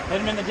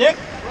Hit him in the dick.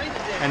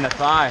 in the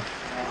thigh.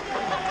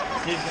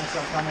 Steve's gonna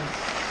start coming.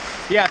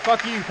 Yeah,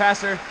 fuck you,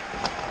 Pastor.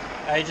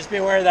 Hey, just be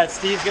aware that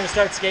Steve's gonna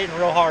start skating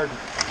real hard. Is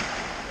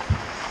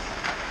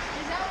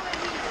that what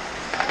he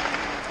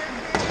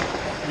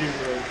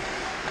Usually.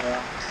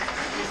 Yeah.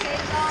 Did he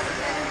save all his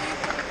energy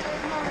for the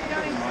third moment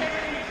going third?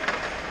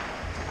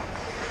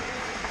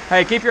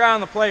 Hey, keep your eye on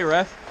the play,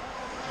 ref.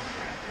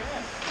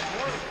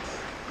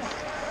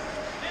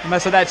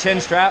 Mess with that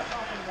chin strap.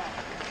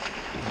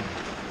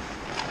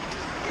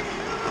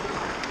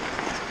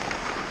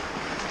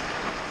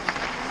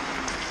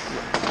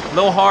 A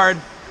little hard.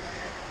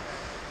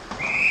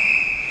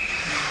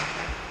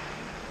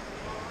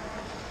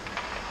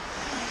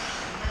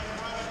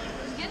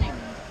 He's getting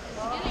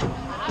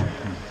hotter.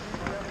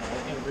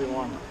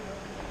 3-1.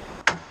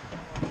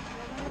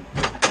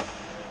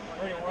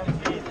 Pretty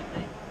warm Steve.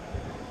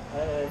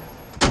 Hey.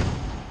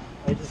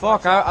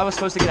 Fuck, I was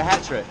supposed to get a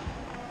hat trick.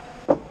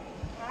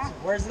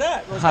 Where's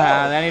that? Where's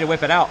I need to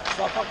whip it out.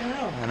 Stop fucking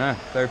around. I know,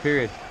 third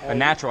period. A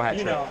natural hat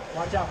You trick. know,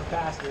 watch out for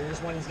Pastor.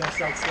 This when he's gonna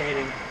start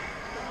skating.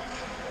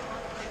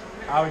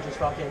 I would just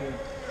fucking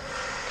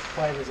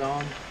play the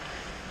zone.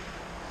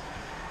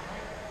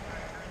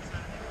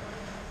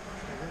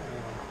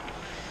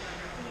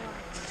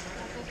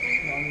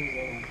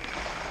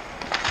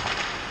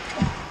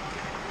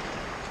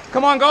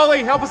 Come on,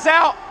 goalie, help us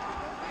out.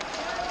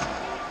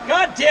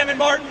 God damn it,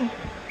 Martin!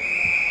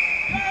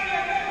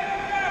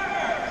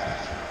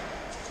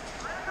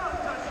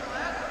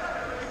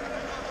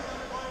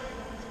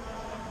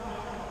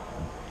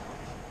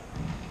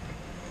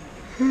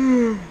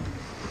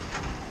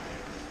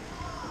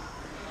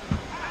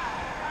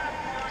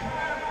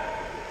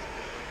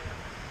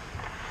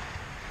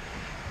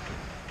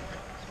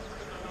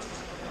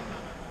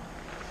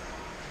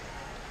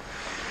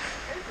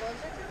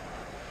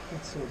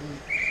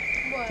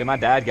 Okay, my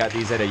dad got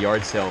these at a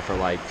yard sale for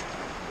like,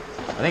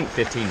 I think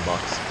 15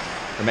 bucks,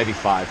 or maybe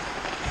 5.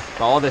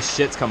 But all this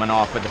shit's coming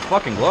off, but the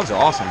fucking gloves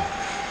are awesome.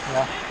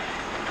 Yeah.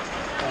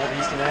 The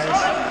Easton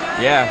Airs?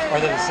 Yeah. Or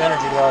the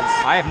Synergy gloves?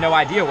 I have no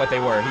idea what they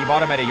were. He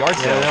bought them at a yard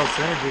sale. Yeah, those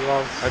Synergy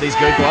gloves. Are these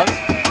good gloves?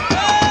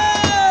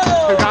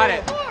 Who got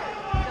it?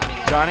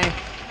 Johnny?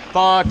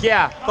 Fuck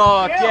yeah,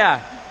 fuck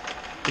yeah.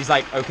 These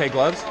like okay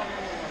gloves?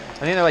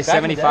 I think they're like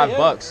Back in the day, 75 yeah.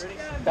 bucks.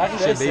 Back in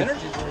the day, Should be.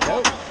 Synergies were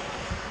dope.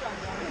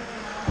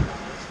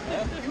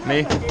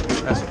 Me?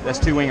 That's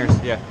 2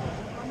 wingers, yeah.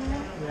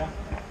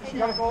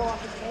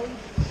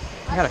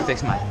 I gotta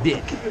fix my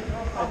dick.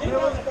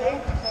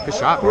 Good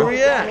shot, bro. Where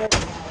we at?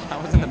 I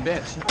was in the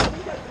bench.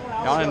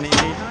 Y'all didn't need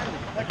me.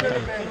 That could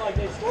have been like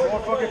more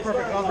fucking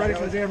perfect. I was ready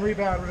for the damn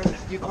rebound.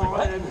 You call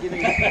it and give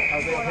me. I was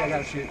like, okay, I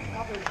gotta shoot.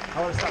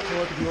 I would have stopped to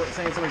look if you weren't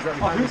saying somebody's right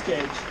behind me. Who's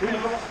cage?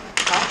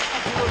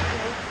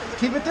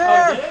 Keep it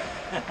there.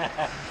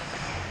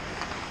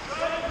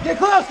 Get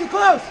close, get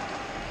close.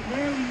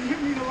 Man, you hit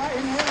me the light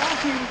in the head. I'll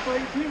see you play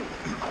too.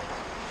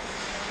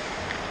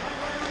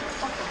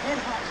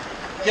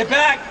 Get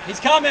back! He's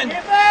coming!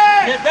 Get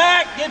back! Get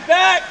back! Get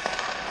back!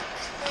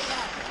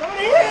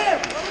 Somebody hit him!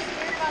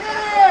 Hit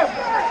him!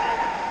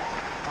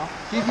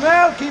 Keep him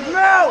out! Keep him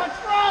out! What's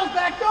wrong?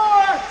 Back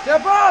door!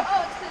 Step up!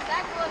 Oh, it's because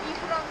that glove you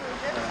put on the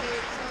reserve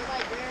tape, so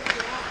like there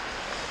you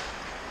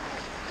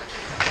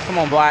go. Come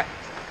on, Black.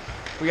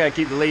 We gotta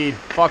keep the lead.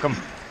 Fuck them.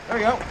 There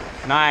you go.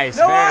 Nice.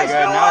 No Very ice, good.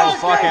 no No,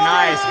 ice, fucking no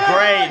nice. ice.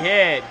 Great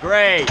hit.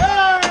 Great.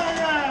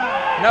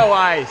 No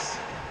ice.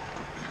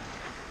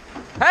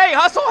 Hey,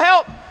 hustle,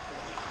 help!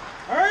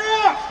 Hurry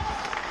up!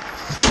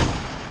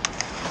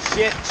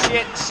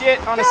 Shit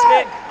on the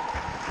stick.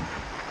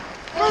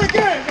 Go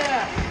again!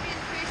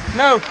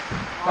 No.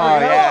 Oh,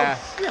 yeah.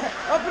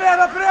 Up and out,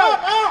 up and out!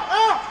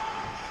 Up!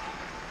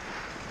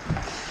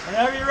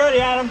 Whenever you're ready,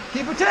 Adam.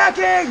 Keep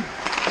attacking!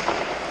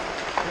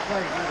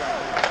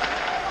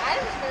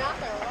 Adam's been out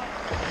there a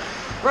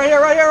while. Right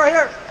here, right here, right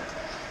here!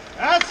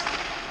 That's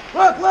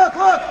Look, look,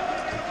 look!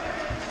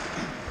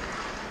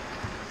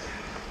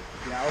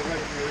 yeah. I was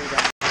ready for the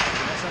rebound.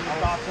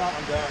 Somebody pops up.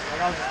 I'm done.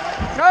 Like, I was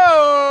just,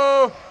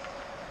 No.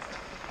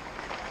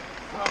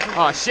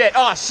 Oh, shit.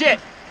 Oh, shit.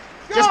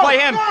 Just play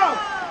him. Go.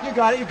 You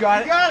got it, you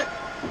got it. got it.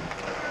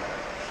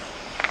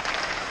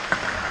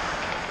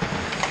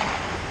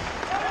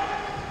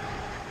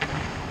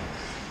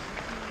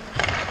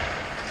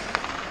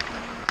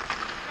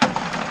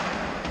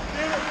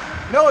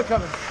 No one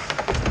coming.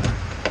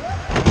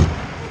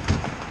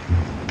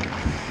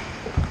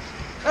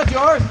 That's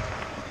yours.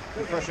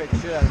 They frustrate the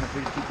shit out of them if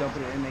we just keep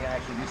dumping it in, they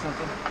actually do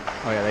something.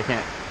 Oh, yeah, they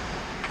can't.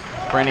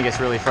 Brandon gets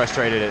really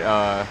frustrated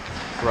at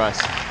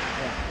Russ.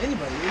 Yeah.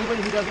 Anybody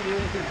who doesn't do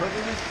anything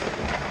perfectly.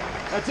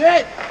 That's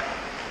it.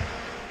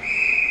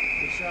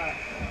 Good shot.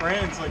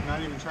 Brandon's like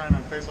not even trying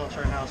on face-offs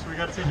right now, so we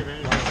got to take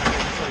advantage of it.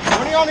 It's like,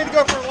 one of y'all need to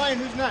go for a lane.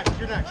 Who's next?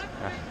 You're next.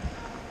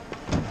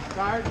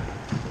 Tired.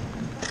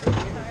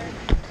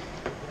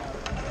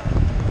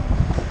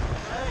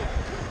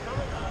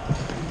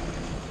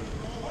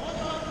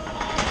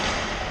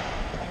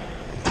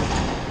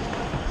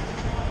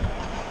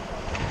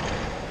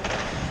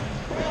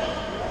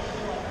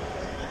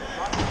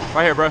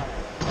 Right here, bro.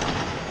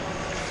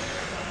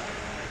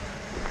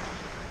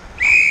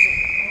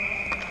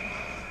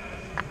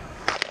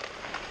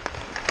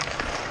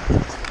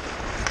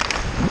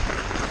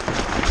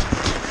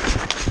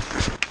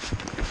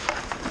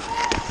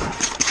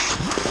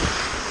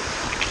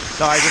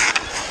 Sorry,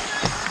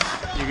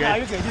 just you good? No,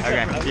 you're good,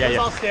 Okay, bro. yeah, Let's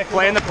all yeah. stick.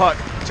 Playing the puck,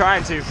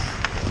 trying to.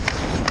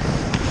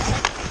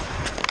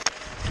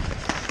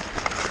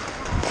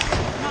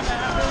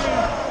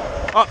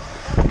 Oh.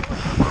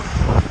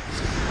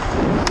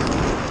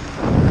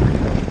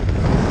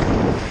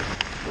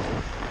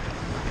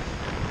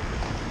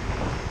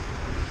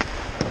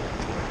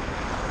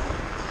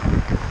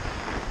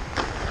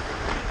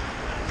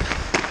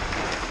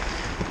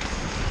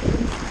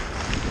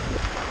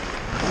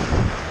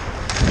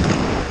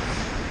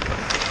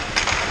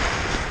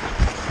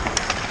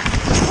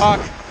 Fuck.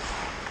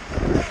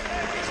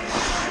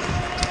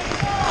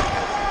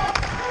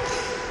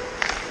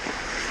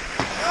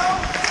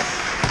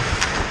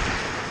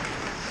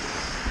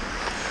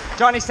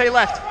 Johnny, stay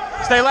left.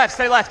 Stay left,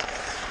 stay left.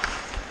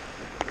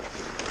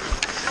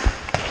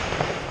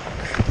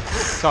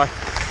 Sorry.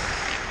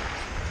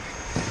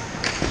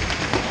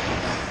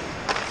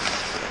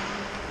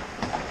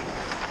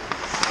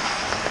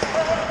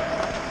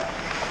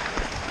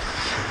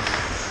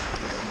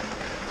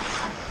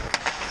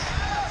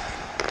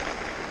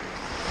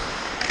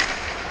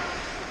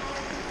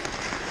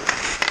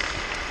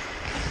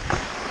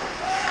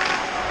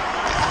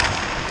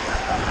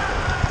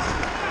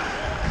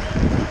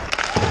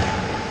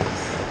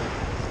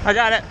 I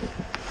got it.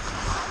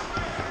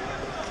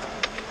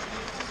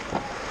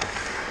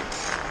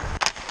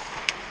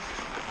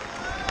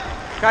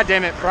 God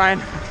damn it, Brian.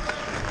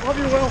 Love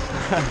you, Will.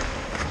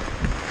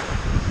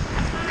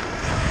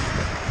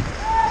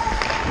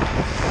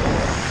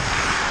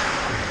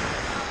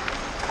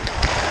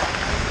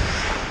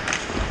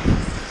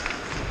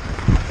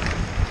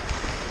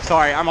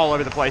 Sorry, I'm all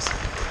over the place.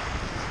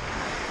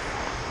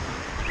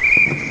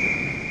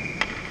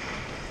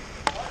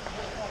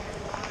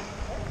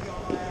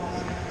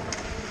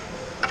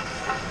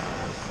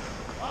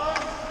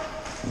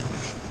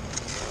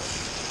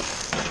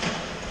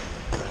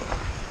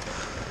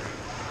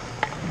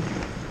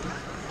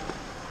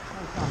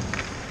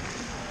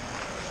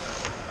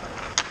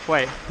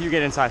 Wait, you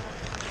get inside.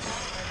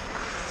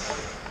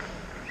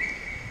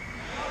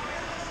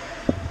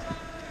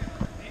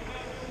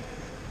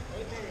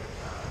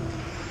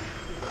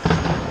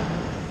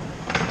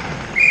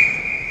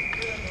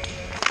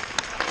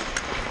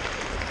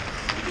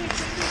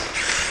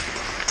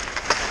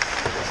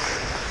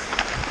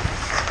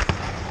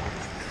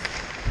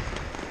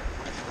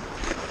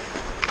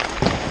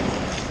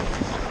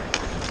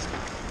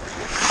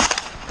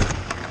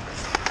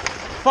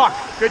 Fuck,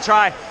 good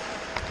try.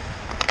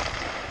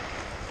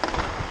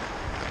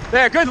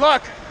 There, good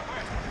luck.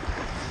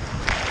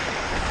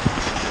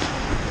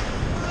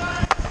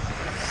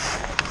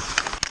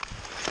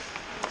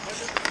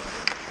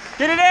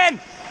 Get it in.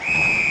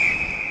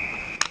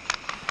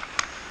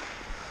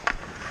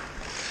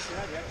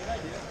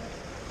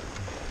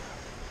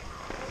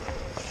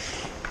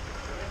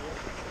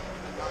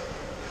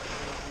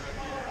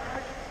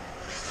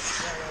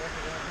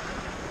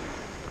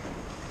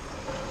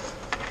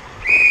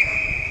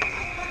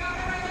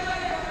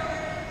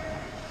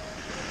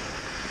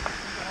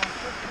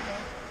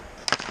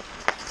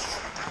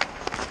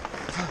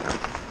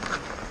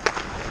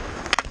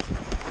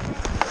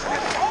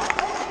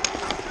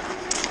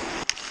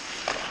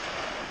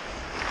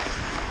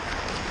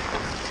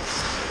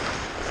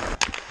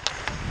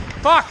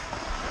 Fuck!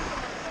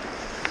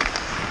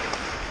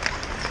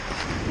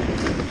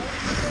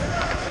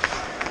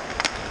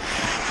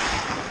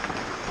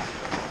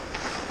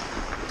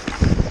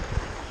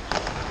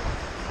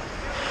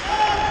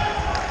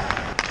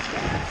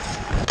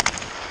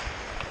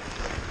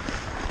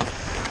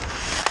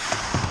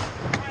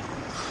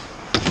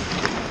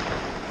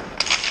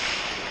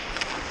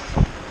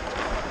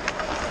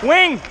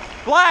 Wing!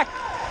 Black!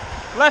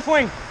 Left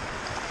wing!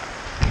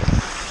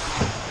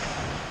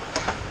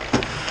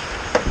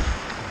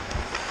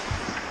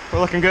 We're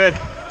looking good.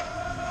 What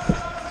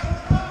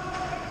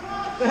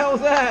the hell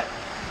was that?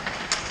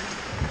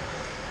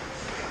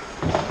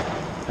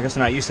 I guess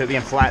we're not used to it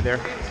being flat there.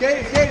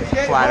 Skate, skate,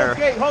 skate. Flatter. Hold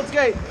skate, hold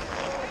skate.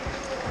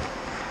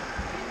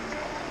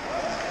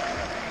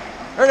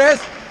 There it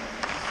is.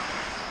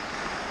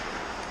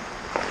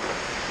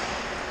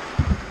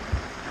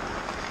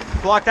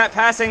 Block that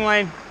passing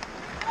lane.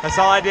 That's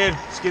all I did.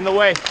 Just get in the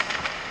way.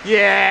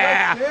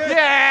 Yeah!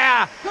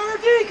 Yeah! Cover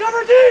D,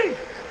 cover D!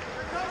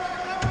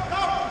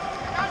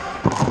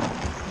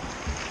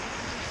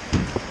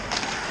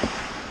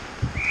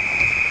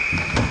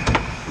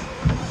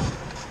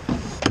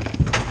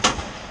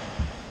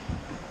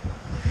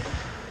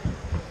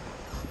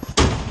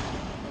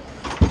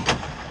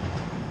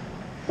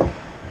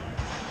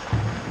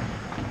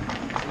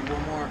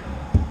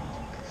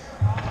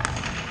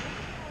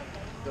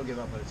 Don't give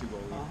up on a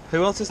 2-goal lead.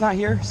 Who else is not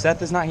here?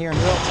 Seth is not here. And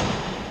who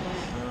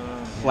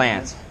else?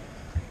 Lance.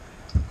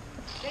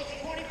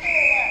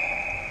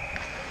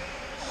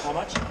 How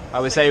much? I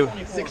would say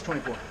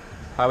 6:24.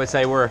 I would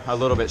say we're a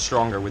little bit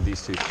stronger with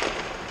these two. Is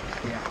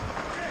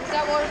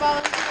that water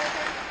bottle right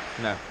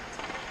there? No.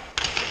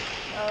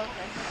 Oh,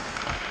 okay.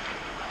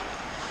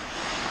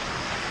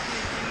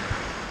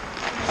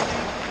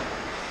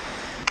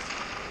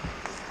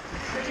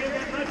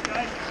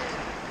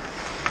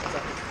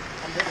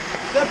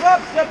 Step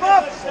up, step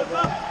up!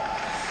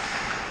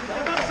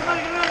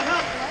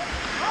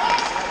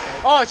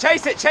 Oh,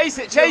 chase it, chase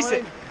it, chase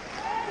it.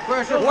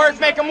 Pressure. Work,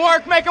 make him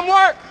work, make him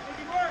work.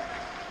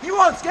 You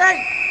won't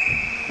skate!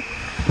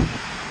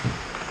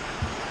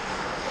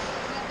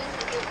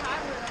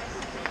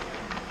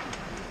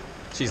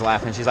 She's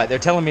laughing. She's like, they're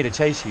telling me to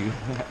chase you.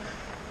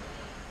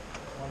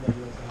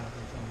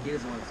 He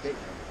doesn't want to skate.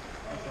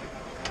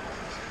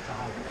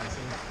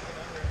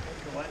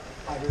 What,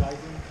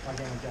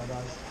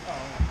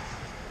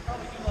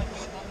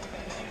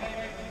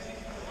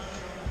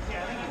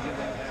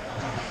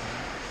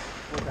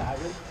 the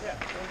hybrid? Yeah.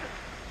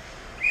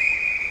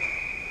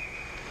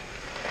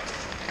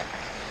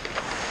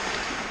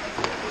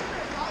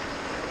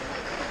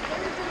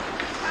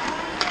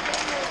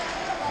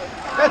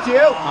 That's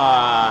you!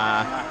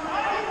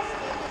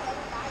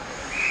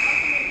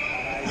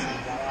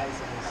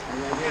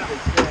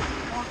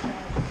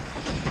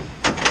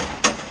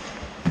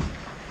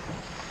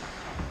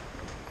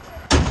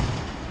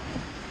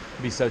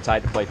 It'd be so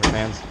tight to play for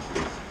fans.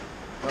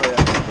 Oh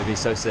yeah. It'd be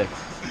so sick.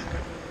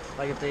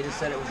 Like if they just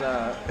said it was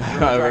a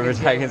River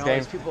Dragons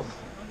game. People,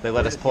 They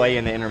let us play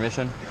in the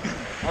intermission.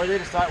 or they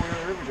just thought we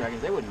were River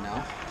Dragons. They wouldn't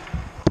know.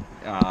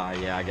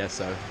 Yeah, I guess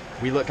so.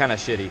 We look kind of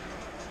shitty.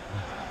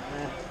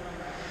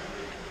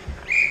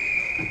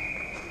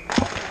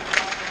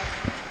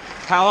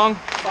 How long?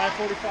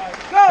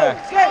 5:45. Go!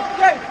 Okay. Skate,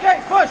 skate,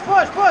 skate! Push,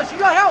 push, push! You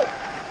got help!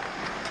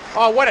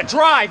 Oh, what a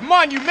drive!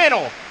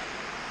 Monumental! Yeah,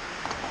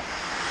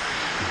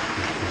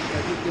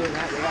 keep doing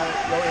that. They gotta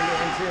go into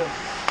him too.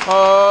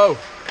 Oh!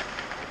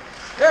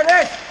 There it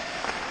is!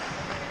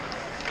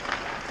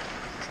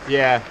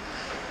 Yeah.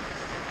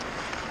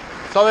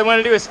 So all they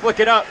want to do is flick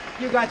it up.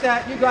 You got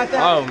that, you got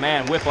that. Oh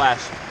man, whiplash.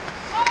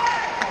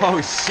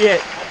 Oh shit.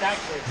 That's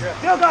actually a trip.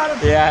 Still got him!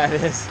 Yeah,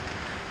 it is.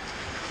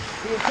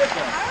 He was tipped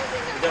though.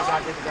 He doesn't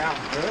have to hit the ground.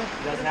 Really?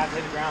 He doesn't have to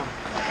hit the ground.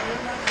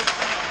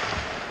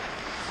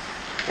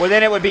 Well,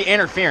 then it would be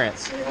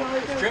interference.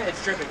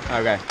 It's tripping.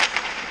 Okay.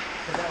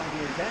 Because that would be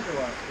intent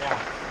or what? Yeah.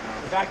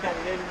 The fact that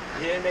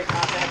he didn't make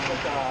contact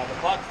with the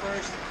puck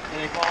first,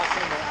 and it caused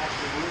him to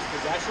actually lose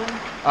possession.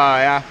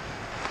 Oh yeah.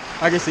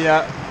 I can see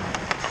that.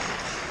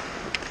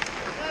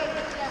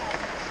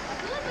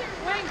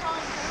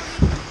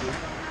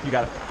 You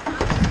got it.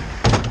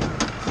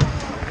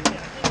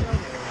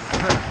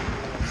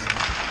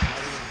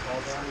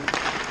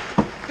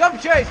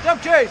 chase,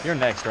 jump chase. You're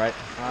next, right?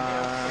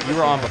 You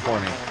were on before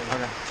me.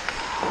 Okay.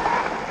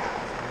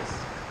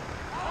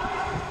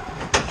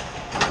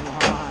 Come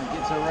on,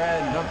 get to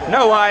red, dump it.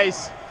 No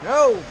ice.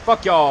 No.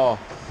 Fuck y'all.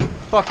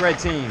 Fuck red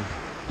team.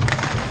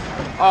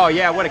 Oh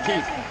yeah, what a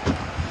keep.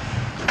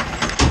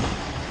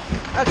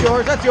 That's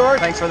yours, that's yours.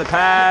 Thanks for the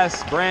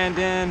pass,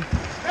 Brandon.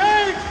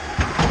 Hey!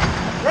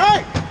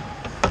 Right!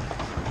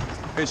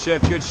 Good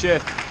shift, good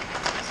shift.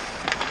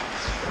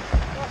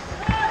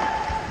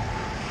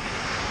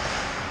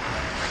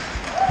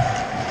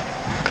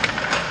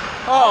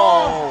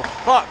 Oh,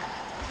 fuck.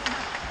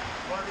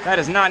 That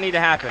does not need to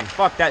happen.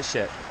 Fuck that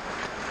shit.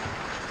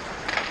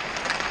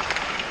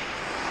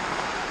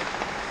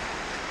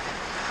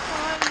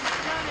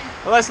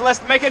 Well,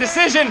 let's make a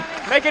decision.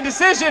 Make a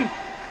decision.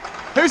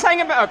 Who's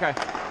hanging back? Okay.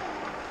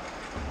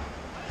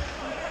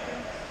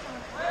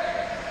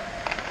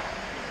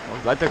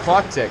 Well, let the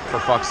clock tick, for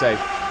fuck's sake.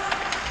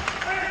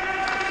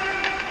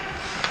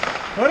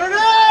 Put it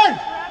in!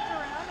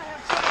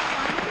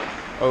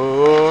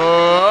 Oh!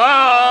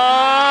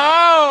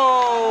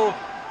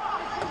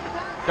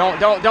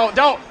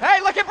 Don't. Hey,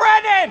 look at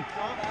Brandon!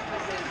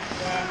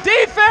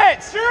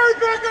 Defense! Cherry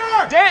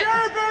picker!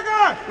 Cherry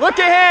picker! Look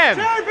at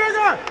him! Cherry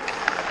picker!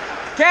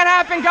 Can't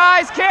happen,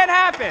 guys. Can't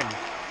happen.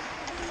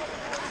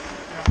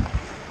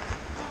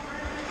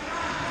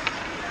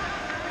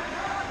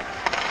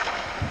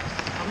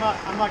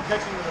 I'm not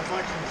catching the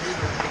deflections either.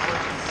 The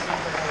deflections seem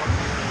like I want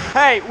to.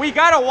 Hey, we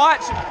gotta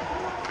watch.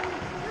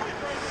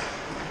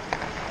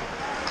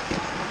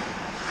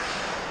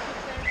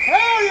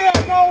 Hell yeah,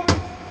 Colby!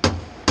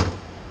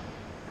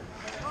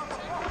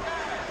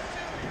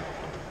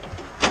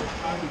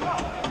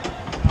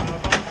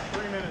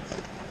 3 minutes.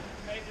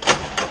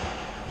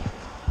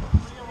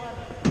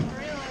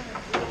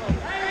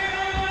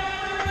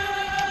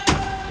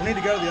 We need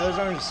to go to the other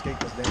zone and escape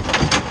this day.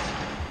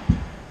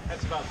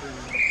 That's about 3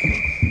 minutes.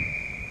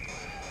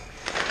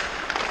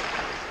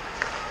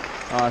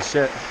 Oh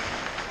shit.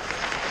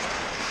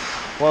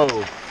 Whoa.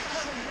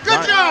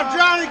 Good job,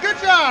 Johnny. Good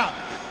job.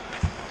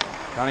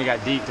 Johnny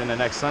got deeped in the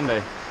next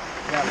Sunday.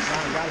 Yeah, but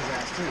Johnny got his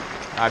ass too.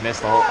 I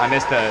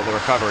missed the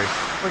recovery.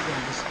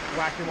 Freaking just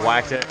whacked him.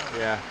 Whacked it.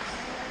 Yeah.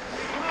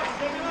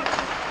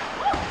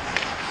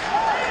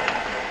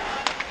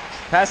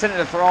 Passing it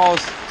to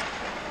Thralls.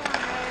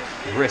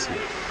 Risky.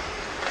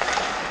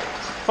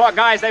 Fuck,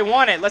 guys, they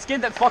want it. Let's get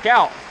the fuck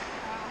out.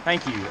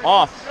 Thank you.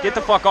 Off. Get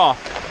the fuck off.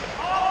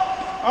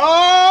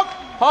 Up.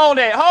 Hold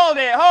it, hold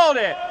it, hold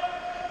it.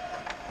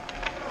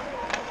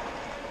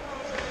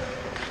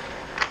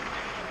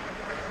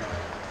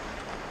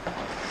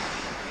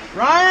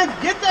 Ryan,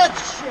 get that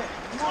shit.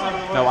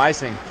 No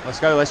icing. Let's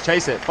go. Let's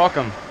chase it. Fuck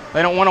them.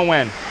 They don't want to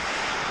win.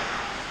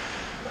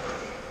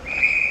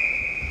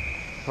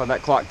 Let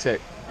that clock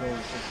tick.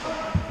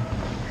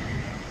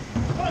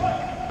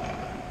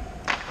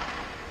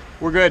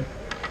 We're good.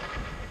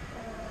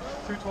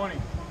 220.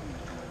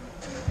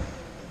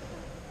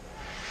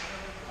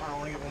 I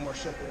want to get one more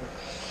shot there.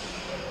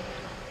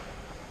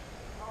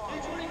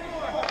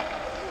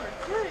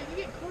 You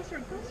get closer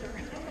and closer.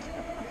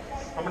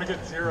 I'm gonna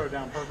get 0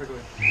 down perfectly.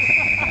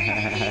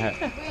 Wait,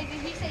 did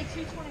he say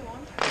 221?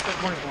 He said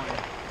 2020.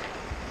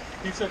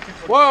 He said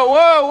 220. Whoa,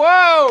 whoa,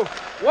 whoa,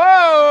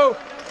 whoa.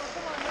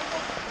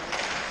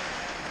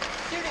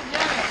 Shoot it,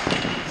 Johnny.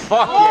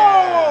 Fuck Whoa!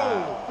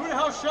 yeah. Who the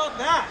hell shot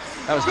that?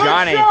 That was Good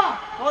Johnny. shot!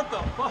 What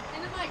the fuck?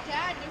 And then my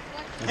dad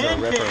deflected. He's a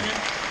Hand ripper. cannon.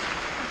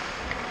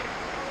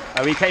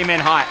 Oh, he came in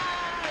hot.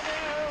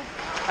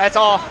 That's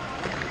off.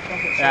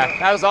 Yeah,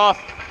 that was off.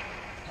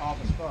 Off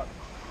as fuck.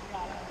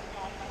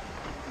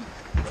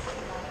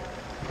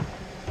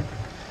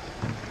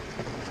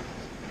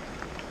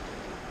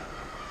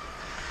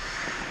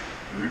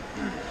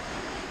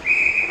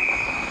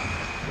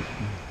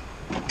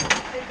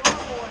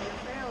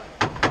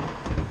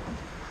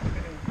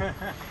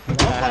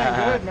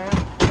 Good, man.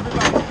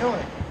 Everybody's killing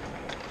it.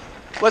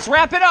 Let's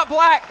wrap it up,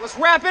 Black. Let's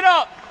wrap it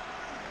up.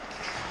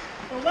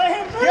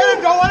 Get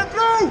him, don't let him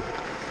through!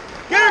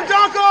 Get him,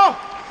 Donko!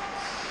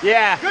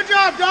 Yeah. Good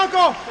job,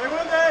 Donko! Stay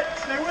with it,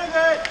 stay with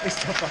it! They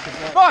still fucking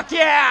play. Fuck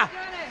yeah.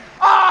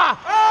 Ah!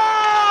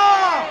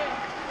 Ah!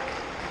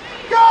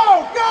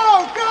 Go,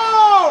 go,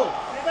 go!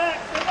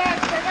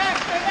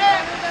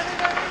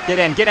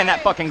 Get in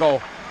that fucking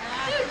goal.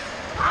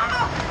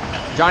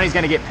 Johnny's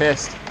gonna get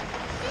pissed.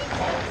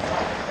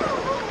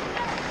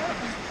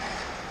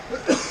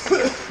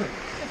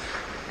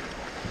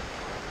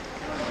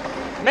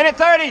 Minute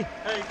 30.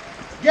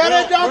 Get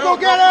it, Donko,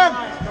 get him!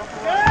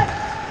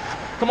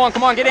 Come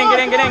on, get in.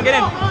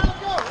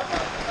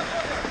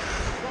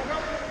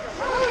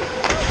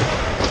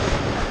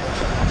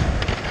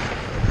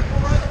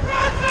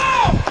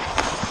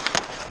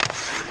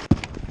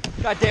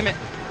 God damn it.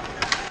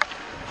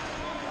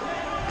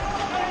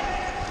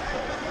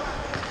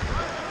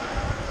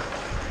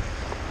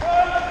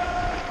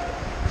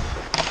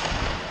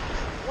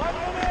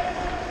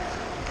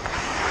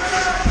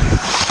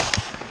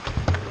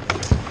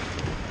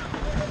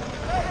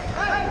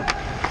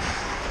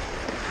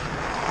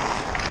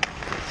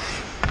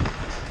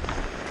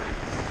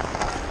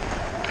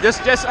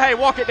 Just, hey,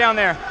 walk it down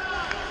there.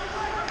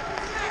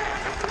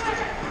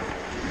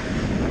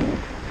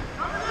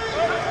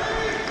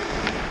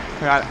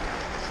 Got it.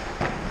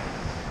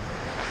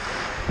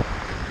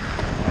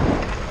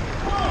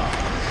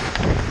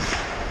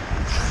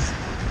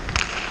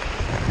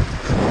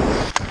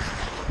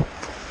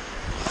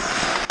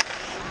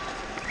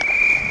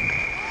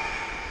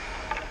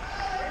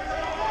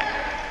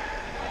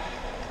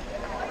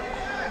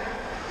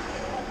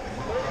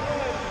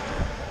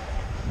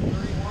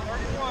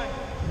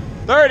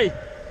 $30.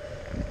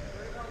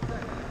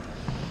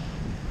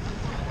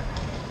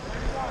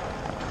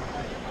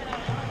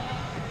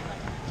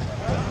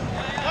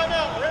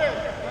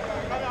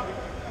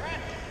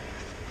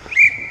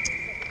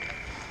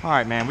 All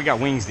right, man, we got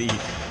wings to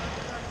eat.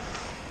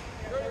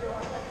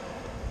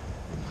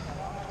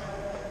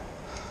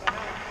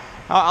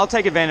 I'll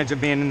take advantage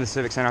of being in the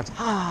Civic Center.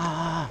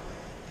 Ah,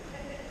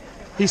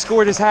 he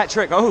scored his hat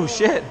trick. Oh,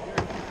 shit.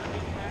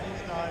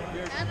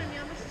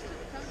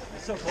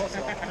 So close.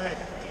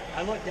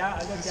 I look down.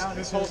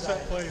 This whole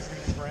set play is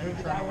going to be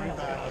Brandon trying to win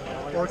back,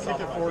 or kick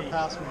it forward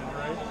past me,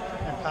 right?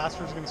 And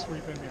Pastor's going to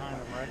sweep in behind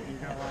him, right? And you're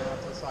going to run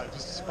out to the side.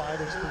 Just spy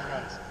those three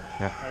guys.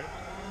 Yeah. Right?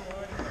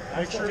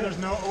 Make sure there's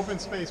no open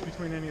space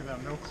between any of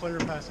them. No clear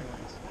passing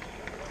lanes.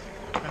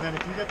 And then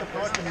if you get the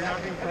puck and you're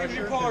not being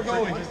pressured,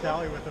 then just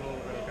dally with it a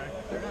little bit, okay?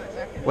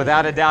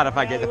 Without a doubt, if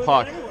I get the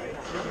puck,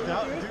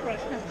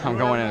 I'm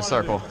going in a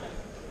circle.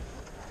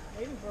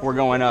 We're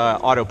going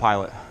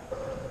autopilot.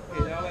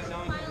 Did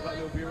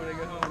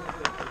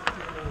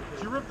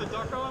you rip the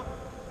duck off?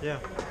 Yeah.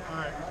 All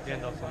right.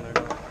 Gandalf's on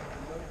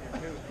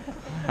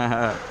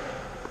there.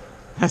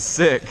 That's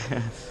sick.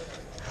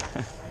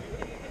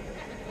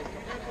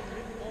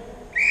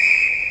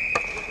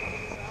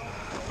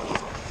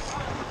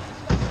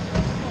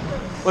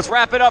 Let's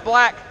wrap it up,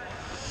 Black.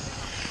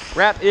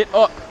 Wrap it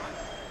up.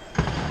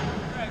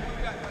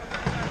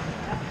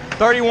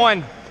 31.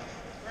 You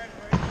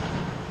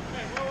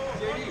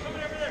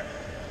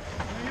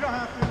don't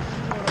have to.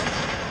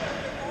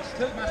 Just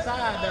took my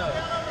side though.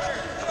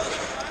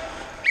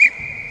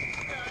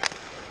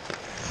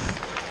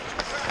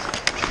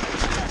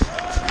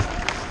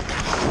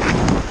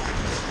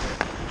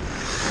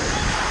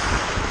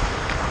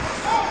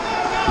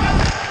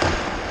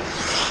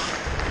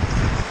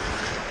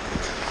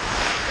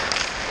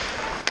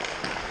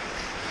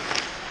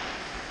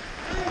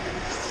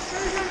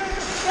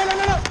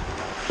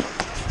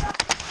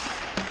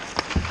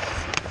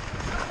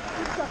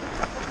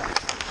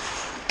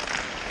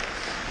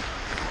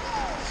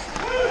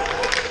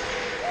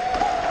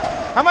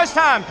 How much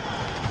time?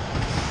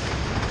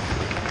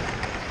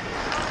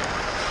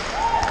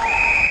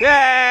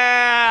 Yeah.